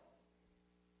yourself?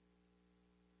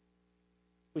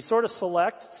 We sort of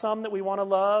select some that we want to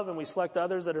love, and we select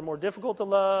others that are more difficult to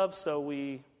love, so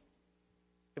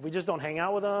if we just don't hang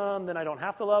out with them, then I don't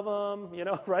have to love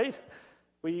them, right?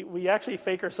 We actually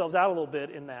fake ourselves out a little bit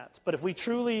in that. But if we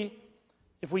truly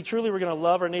were going to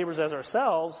love our neighbors as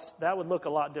ourselves, that would look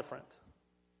a lot different.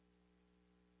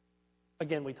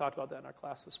 Again, we talked about that in our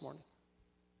class this morning.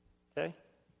 Okay?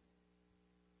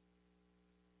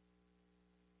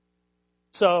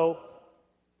 So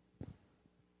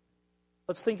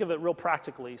let's think of it real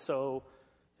practically. So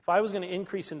if I was going to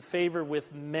increase in favor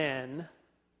with men,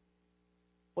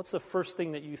 what's the first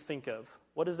thing that you think of?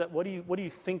 What is that? What do you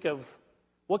think of?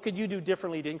 What could you do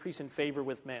differently to increase in favor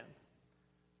with men?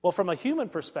 Well, from a human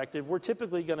perspective, we're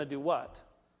typically going to do what?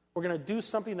 We're going to do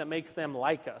something that makes them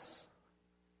like us,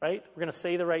 right? We're going to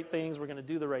say the right things. We're going to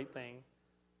do the right thing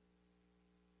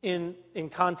in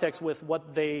context with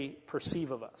what they perceive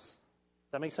of us.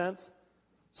 Does that make sense?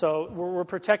 So we're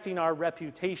protecting our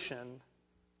reputation,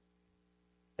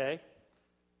 okay?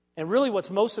 And really what's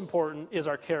most important is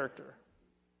our character.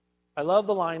 I love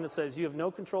the line that says, you have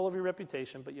no control of your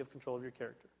reputation, but you have control of your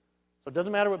character. So it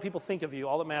doesn't matter what people think of you.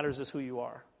 All that matters is who you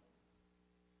are.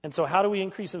 And so how do we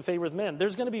increase in favor with men?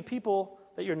 There's going to be people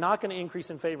that you're not going to increase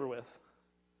in favor with.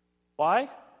 Why?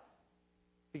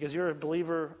 Because you're a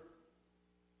believer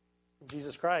in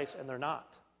Jesus Christ, and they're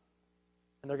not.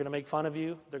 And they're going to make fun of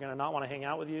you. They're going to not want to hang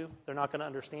out with you. They're not going to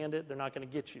understand it. They're not going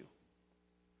to get you.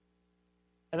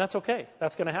 And that's okay.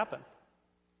 That's going to happen.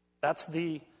 That's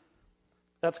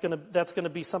going to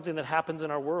be something that happens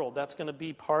in our world. That's going to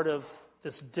be part of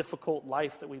this difficult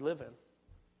life that we live in.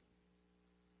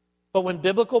 But when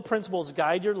biblical principles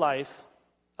guide your life,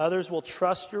 others will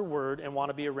trust your word and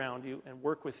want to be around you and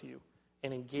work with you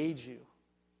and engage you.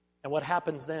 And what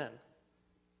happens then?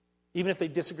 Even if they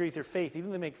disagree with your faith,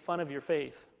 even if they make fun of your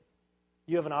faith,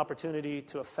 you have an opportunity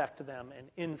to affect them and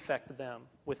infect them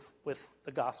with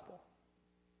the gospel.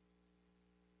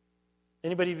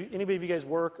 Anybody of you guys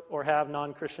work or have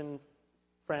non-Christian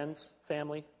friends,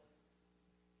 family?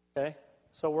 Okay?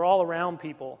 So we're all around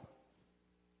people.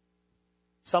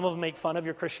 Some of them make fun of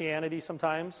your Christianity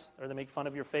sometimes, or they make fun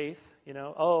of your faith.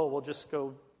 Oh, we'll just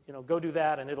go do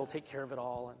that and it'll take care of it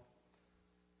all. And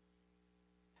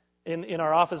in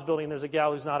our office building, there's a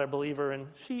gal who's not a believer, and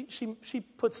she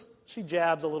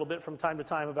jabs a little bit from time to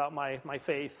time about my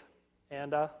faith.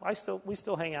 And we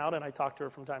still hang out, and I talk to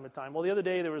her from time to time. Well, the other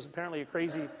day there was apparently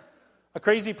a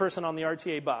crazy person on the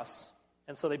RTA bus,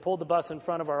 and so they pulled the bus in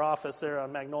front of our office there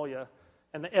on Magnolia,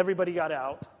 and everybody got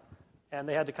out, and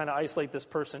they had to kind of isolate this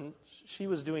person. She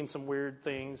was doing some weird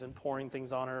things and pouring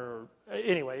things on her.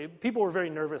 Anyway, people were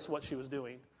very nervous what she was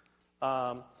doing,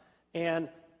 and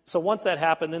so once that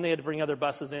happened, then they had to bring other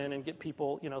buses in and get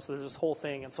people, so there's this whole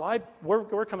thing. And so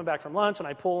we're coming back from lunch, and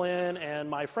I pull in,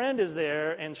 and my friend is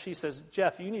there, and she says,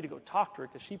 Jeff, you need to go talk to her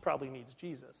because she probably needs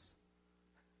Jesus.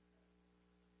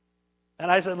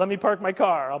 And I said, let me park my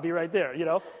car. I'll be right there,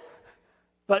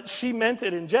 But she meant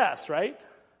it in jest, right?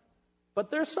 But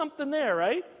there's something there,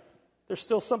 right? There's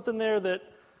still something there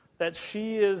that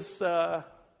she is,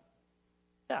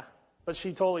 But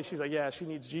she's like, yeah, she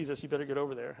needs Jesus. You better get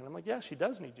over there. And I'm like, yeah, she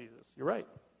does need Jesus. You're right.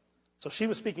 So she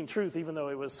was speaking truth, even though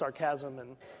it was sarcasm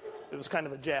and it was kind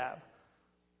of a jab.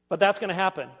 But that's going to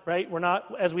happen, right?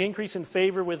 As we increase in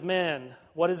favor with men,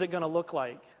 what is it going to look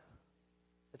like?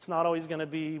 It's not always going to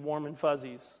be warm and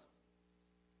fuzzies.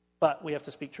 But we have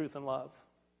to speak truth and love.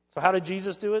 So how did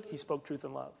Jesus do it? He spoke truth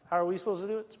and love. How are we supposed to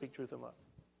do it? Speak truth and love.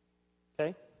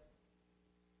 Okay?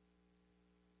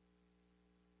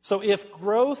 So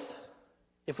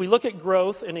if we look at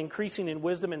growth and increasing in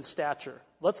wisdom and stature,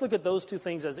 let's look at those two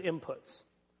things as inputs.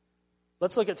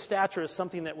 Let's look at stature as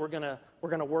something that we're going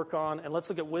to work on, and let's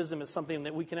look at wisdom as something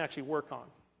that we can actually work on.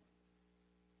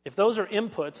 If those are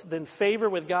inputs, then favor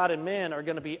with God and men are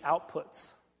going to be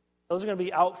outputs. Those are going to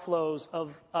be outflows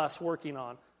of us working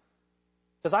on.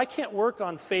 Because I can't work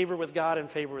on favor with God and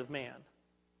favor with man.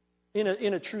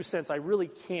 In a true sense, I really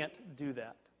can't do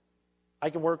that. I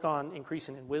can work on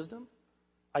increasing in wisdom.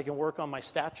 I can work on my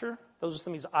stature. Those are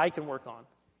things I can work on.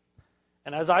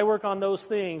 And as I work on those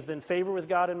things, then favor with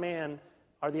God and man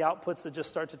are the outputs that just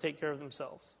start to take care of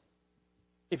themselves.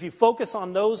 If you focus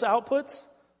on those outputs,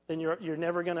 then you're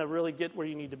never going to really get where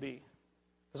you need to be.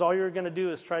 Because all you're going to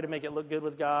do is try to make it look good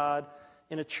with God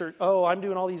in a church. Oh, I'm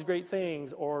doing all these great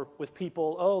things. Or with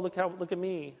people, oh, look at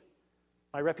me,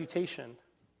 my reputation.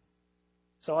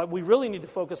 So we really need to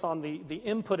focus on the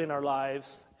input in our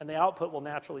lives, and the output will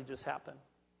naturally just happen.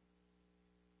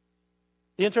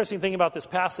 The interesting thing about this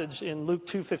passage in Luke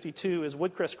 2:52 is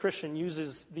Woodcrest Christian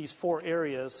uses these 4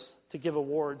 areas to give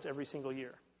awards every single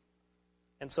year.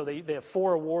 And so they have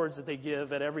 4 awards that they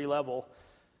give at every level.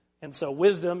 And so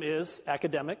wisdom is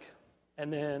academic,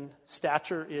 and then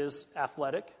stature is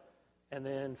athletic, and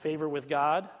then favor with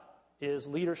God is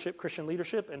leadership, Christian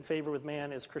leadership, and favor with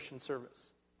man is Christian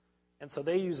service. And so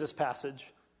they use this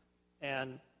passage,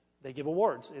 and they give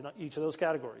awards in each of those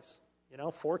categories.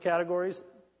 4 categories.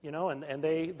 And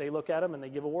they look at them and they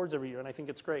give awards every year, and I think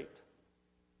it's great.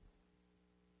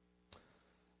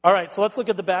 All right, so let's look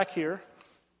at the back here,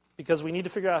 because we need to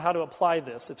figure out how to apply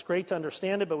this. It's great to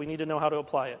understand it, but we need to know how to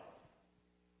apply it.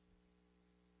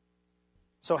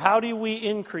 So how do we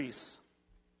increase?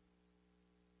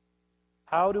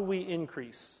 How do we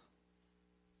increase?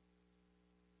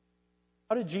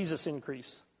 How did Jesus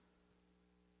increase?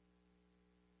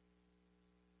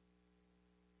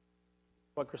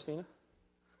 What, Christina?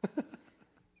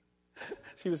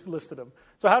 She was listed them.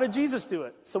 So how did Jesus do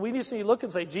it? So we need to look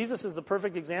and say, Jesus is the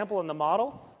perfect example and the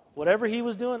model. Whatever he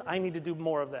was doing, I need to do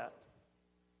more of that.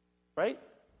 Right?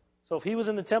 So if he was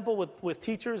in the temple with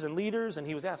teachers and leaders and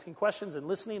he was asking questions and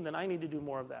listening, then I need to do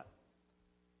more of that.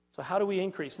 So how do we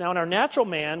increase? Now in our natural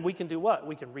man, we can do what?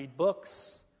 We can read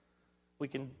books. We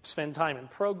can spend time in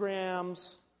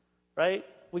programs. Right?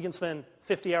 We can spend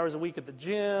 50 hours a week at the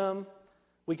gym.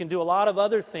 We can do a lot of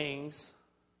other things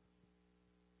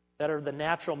that are the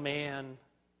natural man,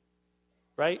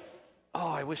 right? Oh,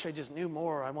 I wish I just knew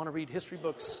more. I want to read history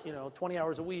books, 20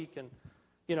 hours a week. And,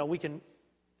 we can,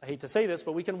 I hate to say this,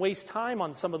 but we can waste time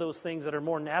on some of those things that are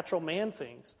more natural man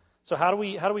things. So how do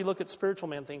we look at spiritual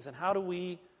man things, and how do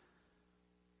we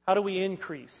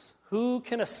increase? Who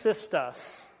can assist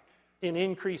us in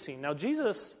increasing? Now,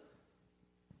 Jesus,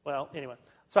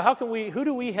 so who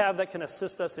do we have that can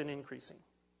assist us in increasing?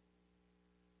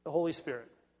 The Holy Spirit.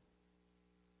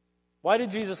 Why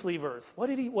did Jesus leave earth? What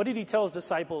did he tell his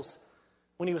disciples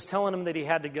when he was telling them that he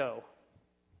had to go?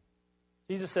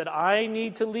 Jesus said, I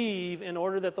need to leave in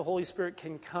order that the Holy Spirit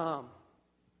can come.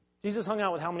 Jesus hung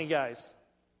out with how many guys?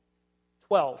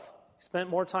 12. He spent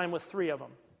more time with 3 of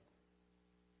them.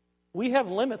 We have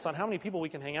limits on how many people we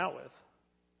can hang out with.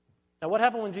 Now, what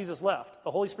happened when Jesus left? The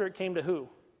Holy Spirit came to who?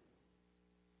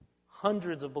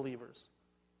 Hundreds of believers.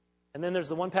 And then there's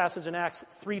the one passage in Acts,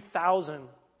 3,000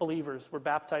 believers were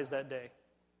baptized that day.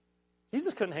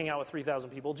 Jesus couldn't hang out with 3,000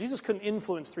 people. Jesus couldn't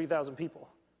influence 3,000 people.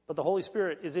 But the Holy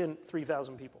Spirit is in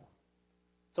 3,000 people.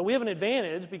 So we have an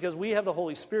advantage because we have the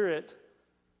Holy Spirit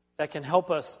that can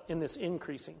help us in this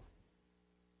increasing.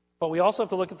 But we also have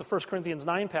to look at the 1 Corinthians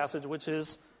 9 passage, which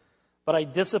is, but I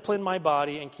discipline my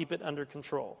body and keep it under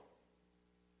control.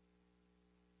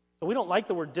 So we don't like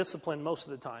the word discipline most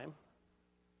of the time.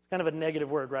 Kind of a negative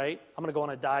word, right? I'm going to go on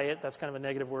a diet. That's kind of a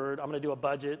negative word. I'm going to do a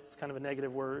budget. It's kind of a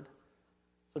negative word.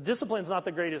 So discipline's not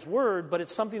the greatest word, but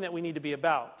it's something that we need to be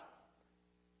about.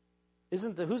 Who's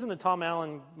in the Tom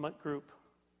Allen group?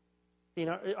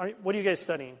 What are you guys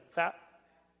studying?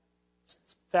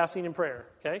 Fasting and prayer,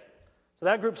 okay? So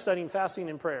that group's studying fasting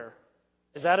and prayer.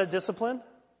 Is that a discipline?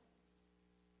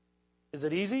 Is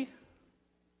it easy?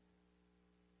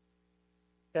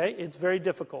 Okay, it's very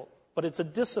difficult. But it's a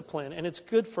discipline, and it's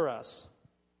good for us.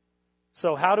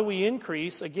 So how do we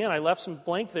increase? Again, I left some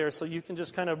blank there so you can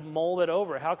just kind of mull it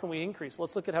over. How can we increase?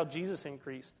 Let's look at how Jesus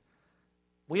increased.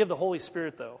 We have the Holy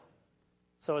Spirit, though.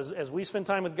 So as we spend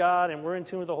time with God and we're in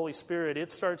tune with the Holy Spirit, it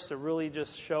starts to really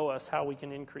just show us how we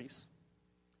can increase.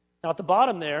 Now, at the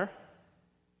bottom there,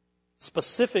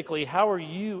 specifically, how are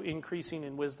you increasing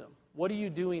in wisdom? What are you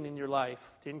doing in your life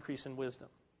to increase in wisdom?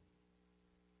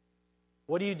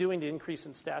 What are you doing to increase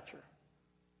in stature?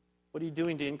 What are you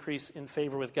doing to increase in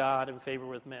favor with God and favor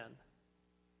with men?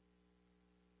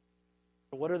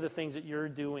 What are the things that you're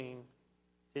doing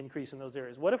to increase in those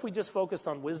areas? What if we just focused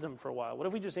on wisdom for a while? What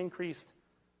if we just increased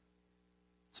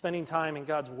spending time in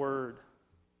God's Word?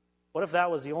 What if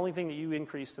that was the only thing that you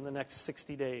increased in the next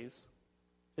 60 days?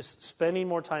 Just spending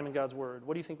more time in God's Word.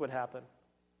 What do you think would happen?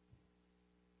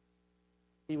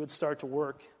 He would start to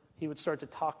work. He would start to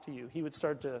talk to you. He would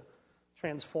start to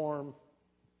transform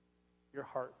your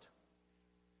heart.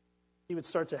 He would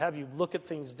start to have you look at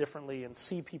things differently and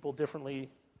see people differently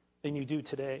than you do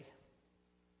today.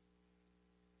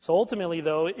 So ultimately,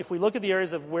 though, if we look at the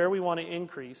areas of where we want to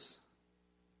increase,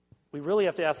 we really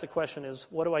have to ask the question is,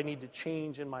 what do I need to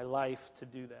change in my life to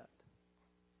do that?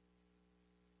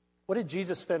 What did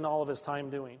Jesus spend all of his time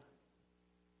doing?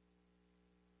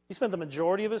 He spent the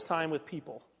majority of his time with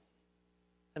people.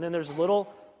 And then there's little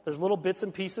bits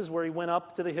and pieces where he went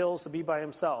up to the hills to be by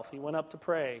himself. He went up to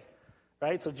pray,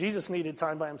 right? So Jesus needed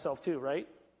time by himself too, right?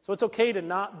 So it's okay to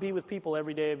not be with people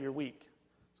every day of your week.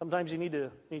 Sometimes you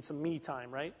need some me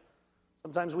time, right?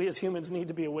 Sometimes we as humans need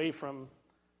to be away from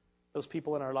those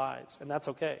people in our lives, and that's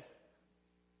okay.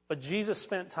 But Jesus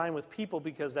spent time with people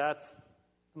because that's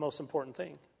the most important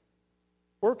thing.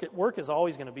 Work is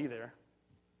always going to be there.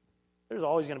 There's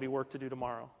always going to be work to do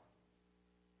tomorrow.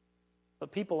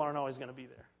 But people aren't always going to be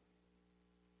there.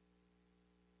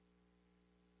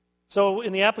 So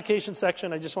in the application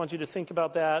section, I just want you to think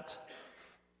about that.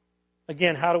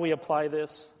 Again, how do we apply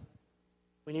this?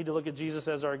 We need to look at Jesus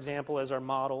as our example, as our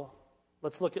model.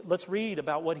 Let's read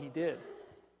about what he did.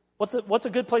 What's a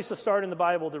good place to start in the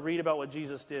Bible to read about what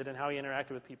Jesus did and how he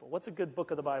interacted with people? What's a good book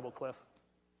of the Bible, Cliff?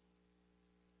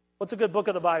 What's a good book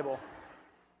of the Bible?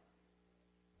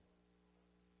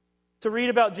 To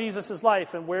read about Jesus'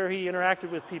 life and where he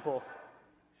interacted with people.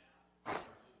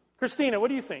 Christina, what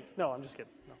do you think? No, I'm just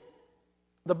kidding. No.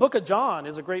 The book of John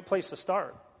is a great place to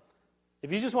start.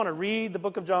 If you just want to read the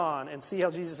book of John and see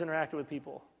how Jesus interacted with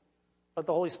people, let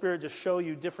the Holy Spirit just show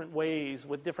you different ways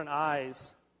with different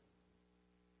eyes.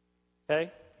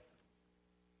 Okay?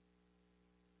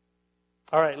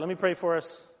 All right, let me pray for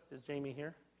us. Is Jamie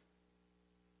here?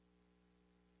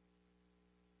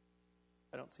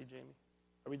 I don't see Jamie.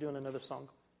 Are we doing another song?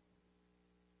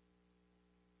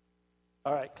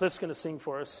 All right, Cliff's going to sing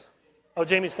for us. Oh,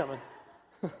 Jamie's coming.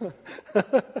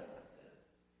 How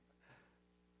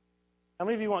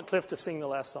many of you want Cliff to sing the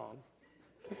last song?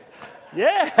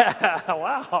 Yeah!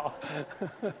 Wow!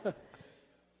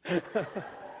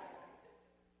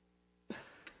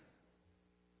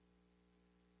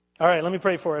 All right, let me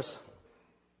pray for us.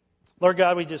 Lord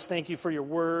God, we just thank you for your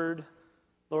word.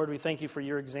 Lord, we thank you for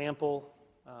your example.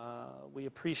 We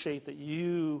appreciate that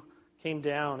you came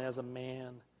down as a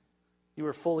man. You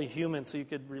were fully human so you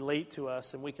could relate to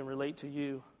us and we can relate to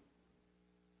you.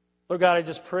 Lord God, I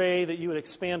just pray that you would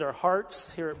expand our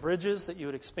hearts here at Bridges, that you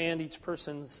would expand each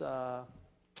person's, that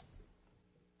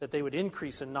they would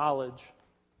increase in knowledge,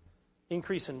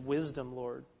 increase in wisdom,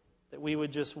 Lord, that we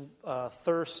would just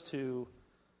thirst to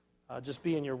just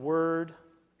be in your word.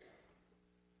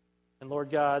 And Lord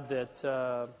God,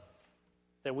 that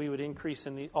we would increase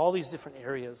in all these different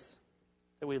areas,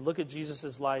 that we look at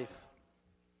Jesus' life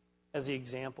as the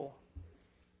example.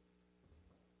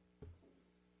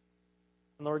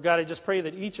 And Lord God, I just pray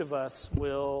that each of us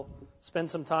will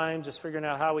spend some time just figuring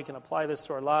out how we can apply this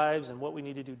to our lives and what we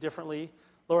need to do differently.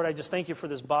 Lord, I just thank you for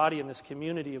this body and this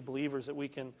community of believers that we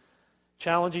can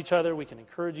challenge each other, we can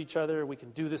encourage each other, we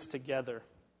can do this together.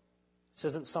 This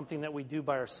isn't something that we do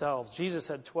by ourselves. Jesus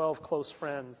had 12 close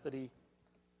friends that he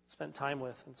spent time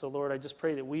with. And so, Lord, I just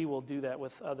pray that we will do that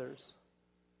with others.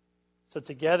 So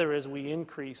together as we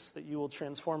increase, that you will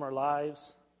transform our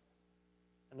lives.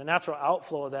 And the natural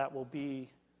outflow of that will be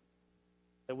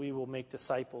that we will make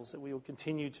disciples, that we will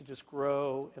continue to just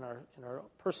grow in our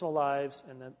personal lives,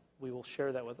 and that we will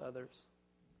share that with others.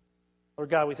 Lord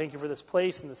God, we thank you for this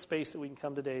place and the space that we can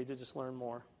come today to just learn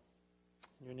more.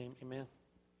 In your name, amen.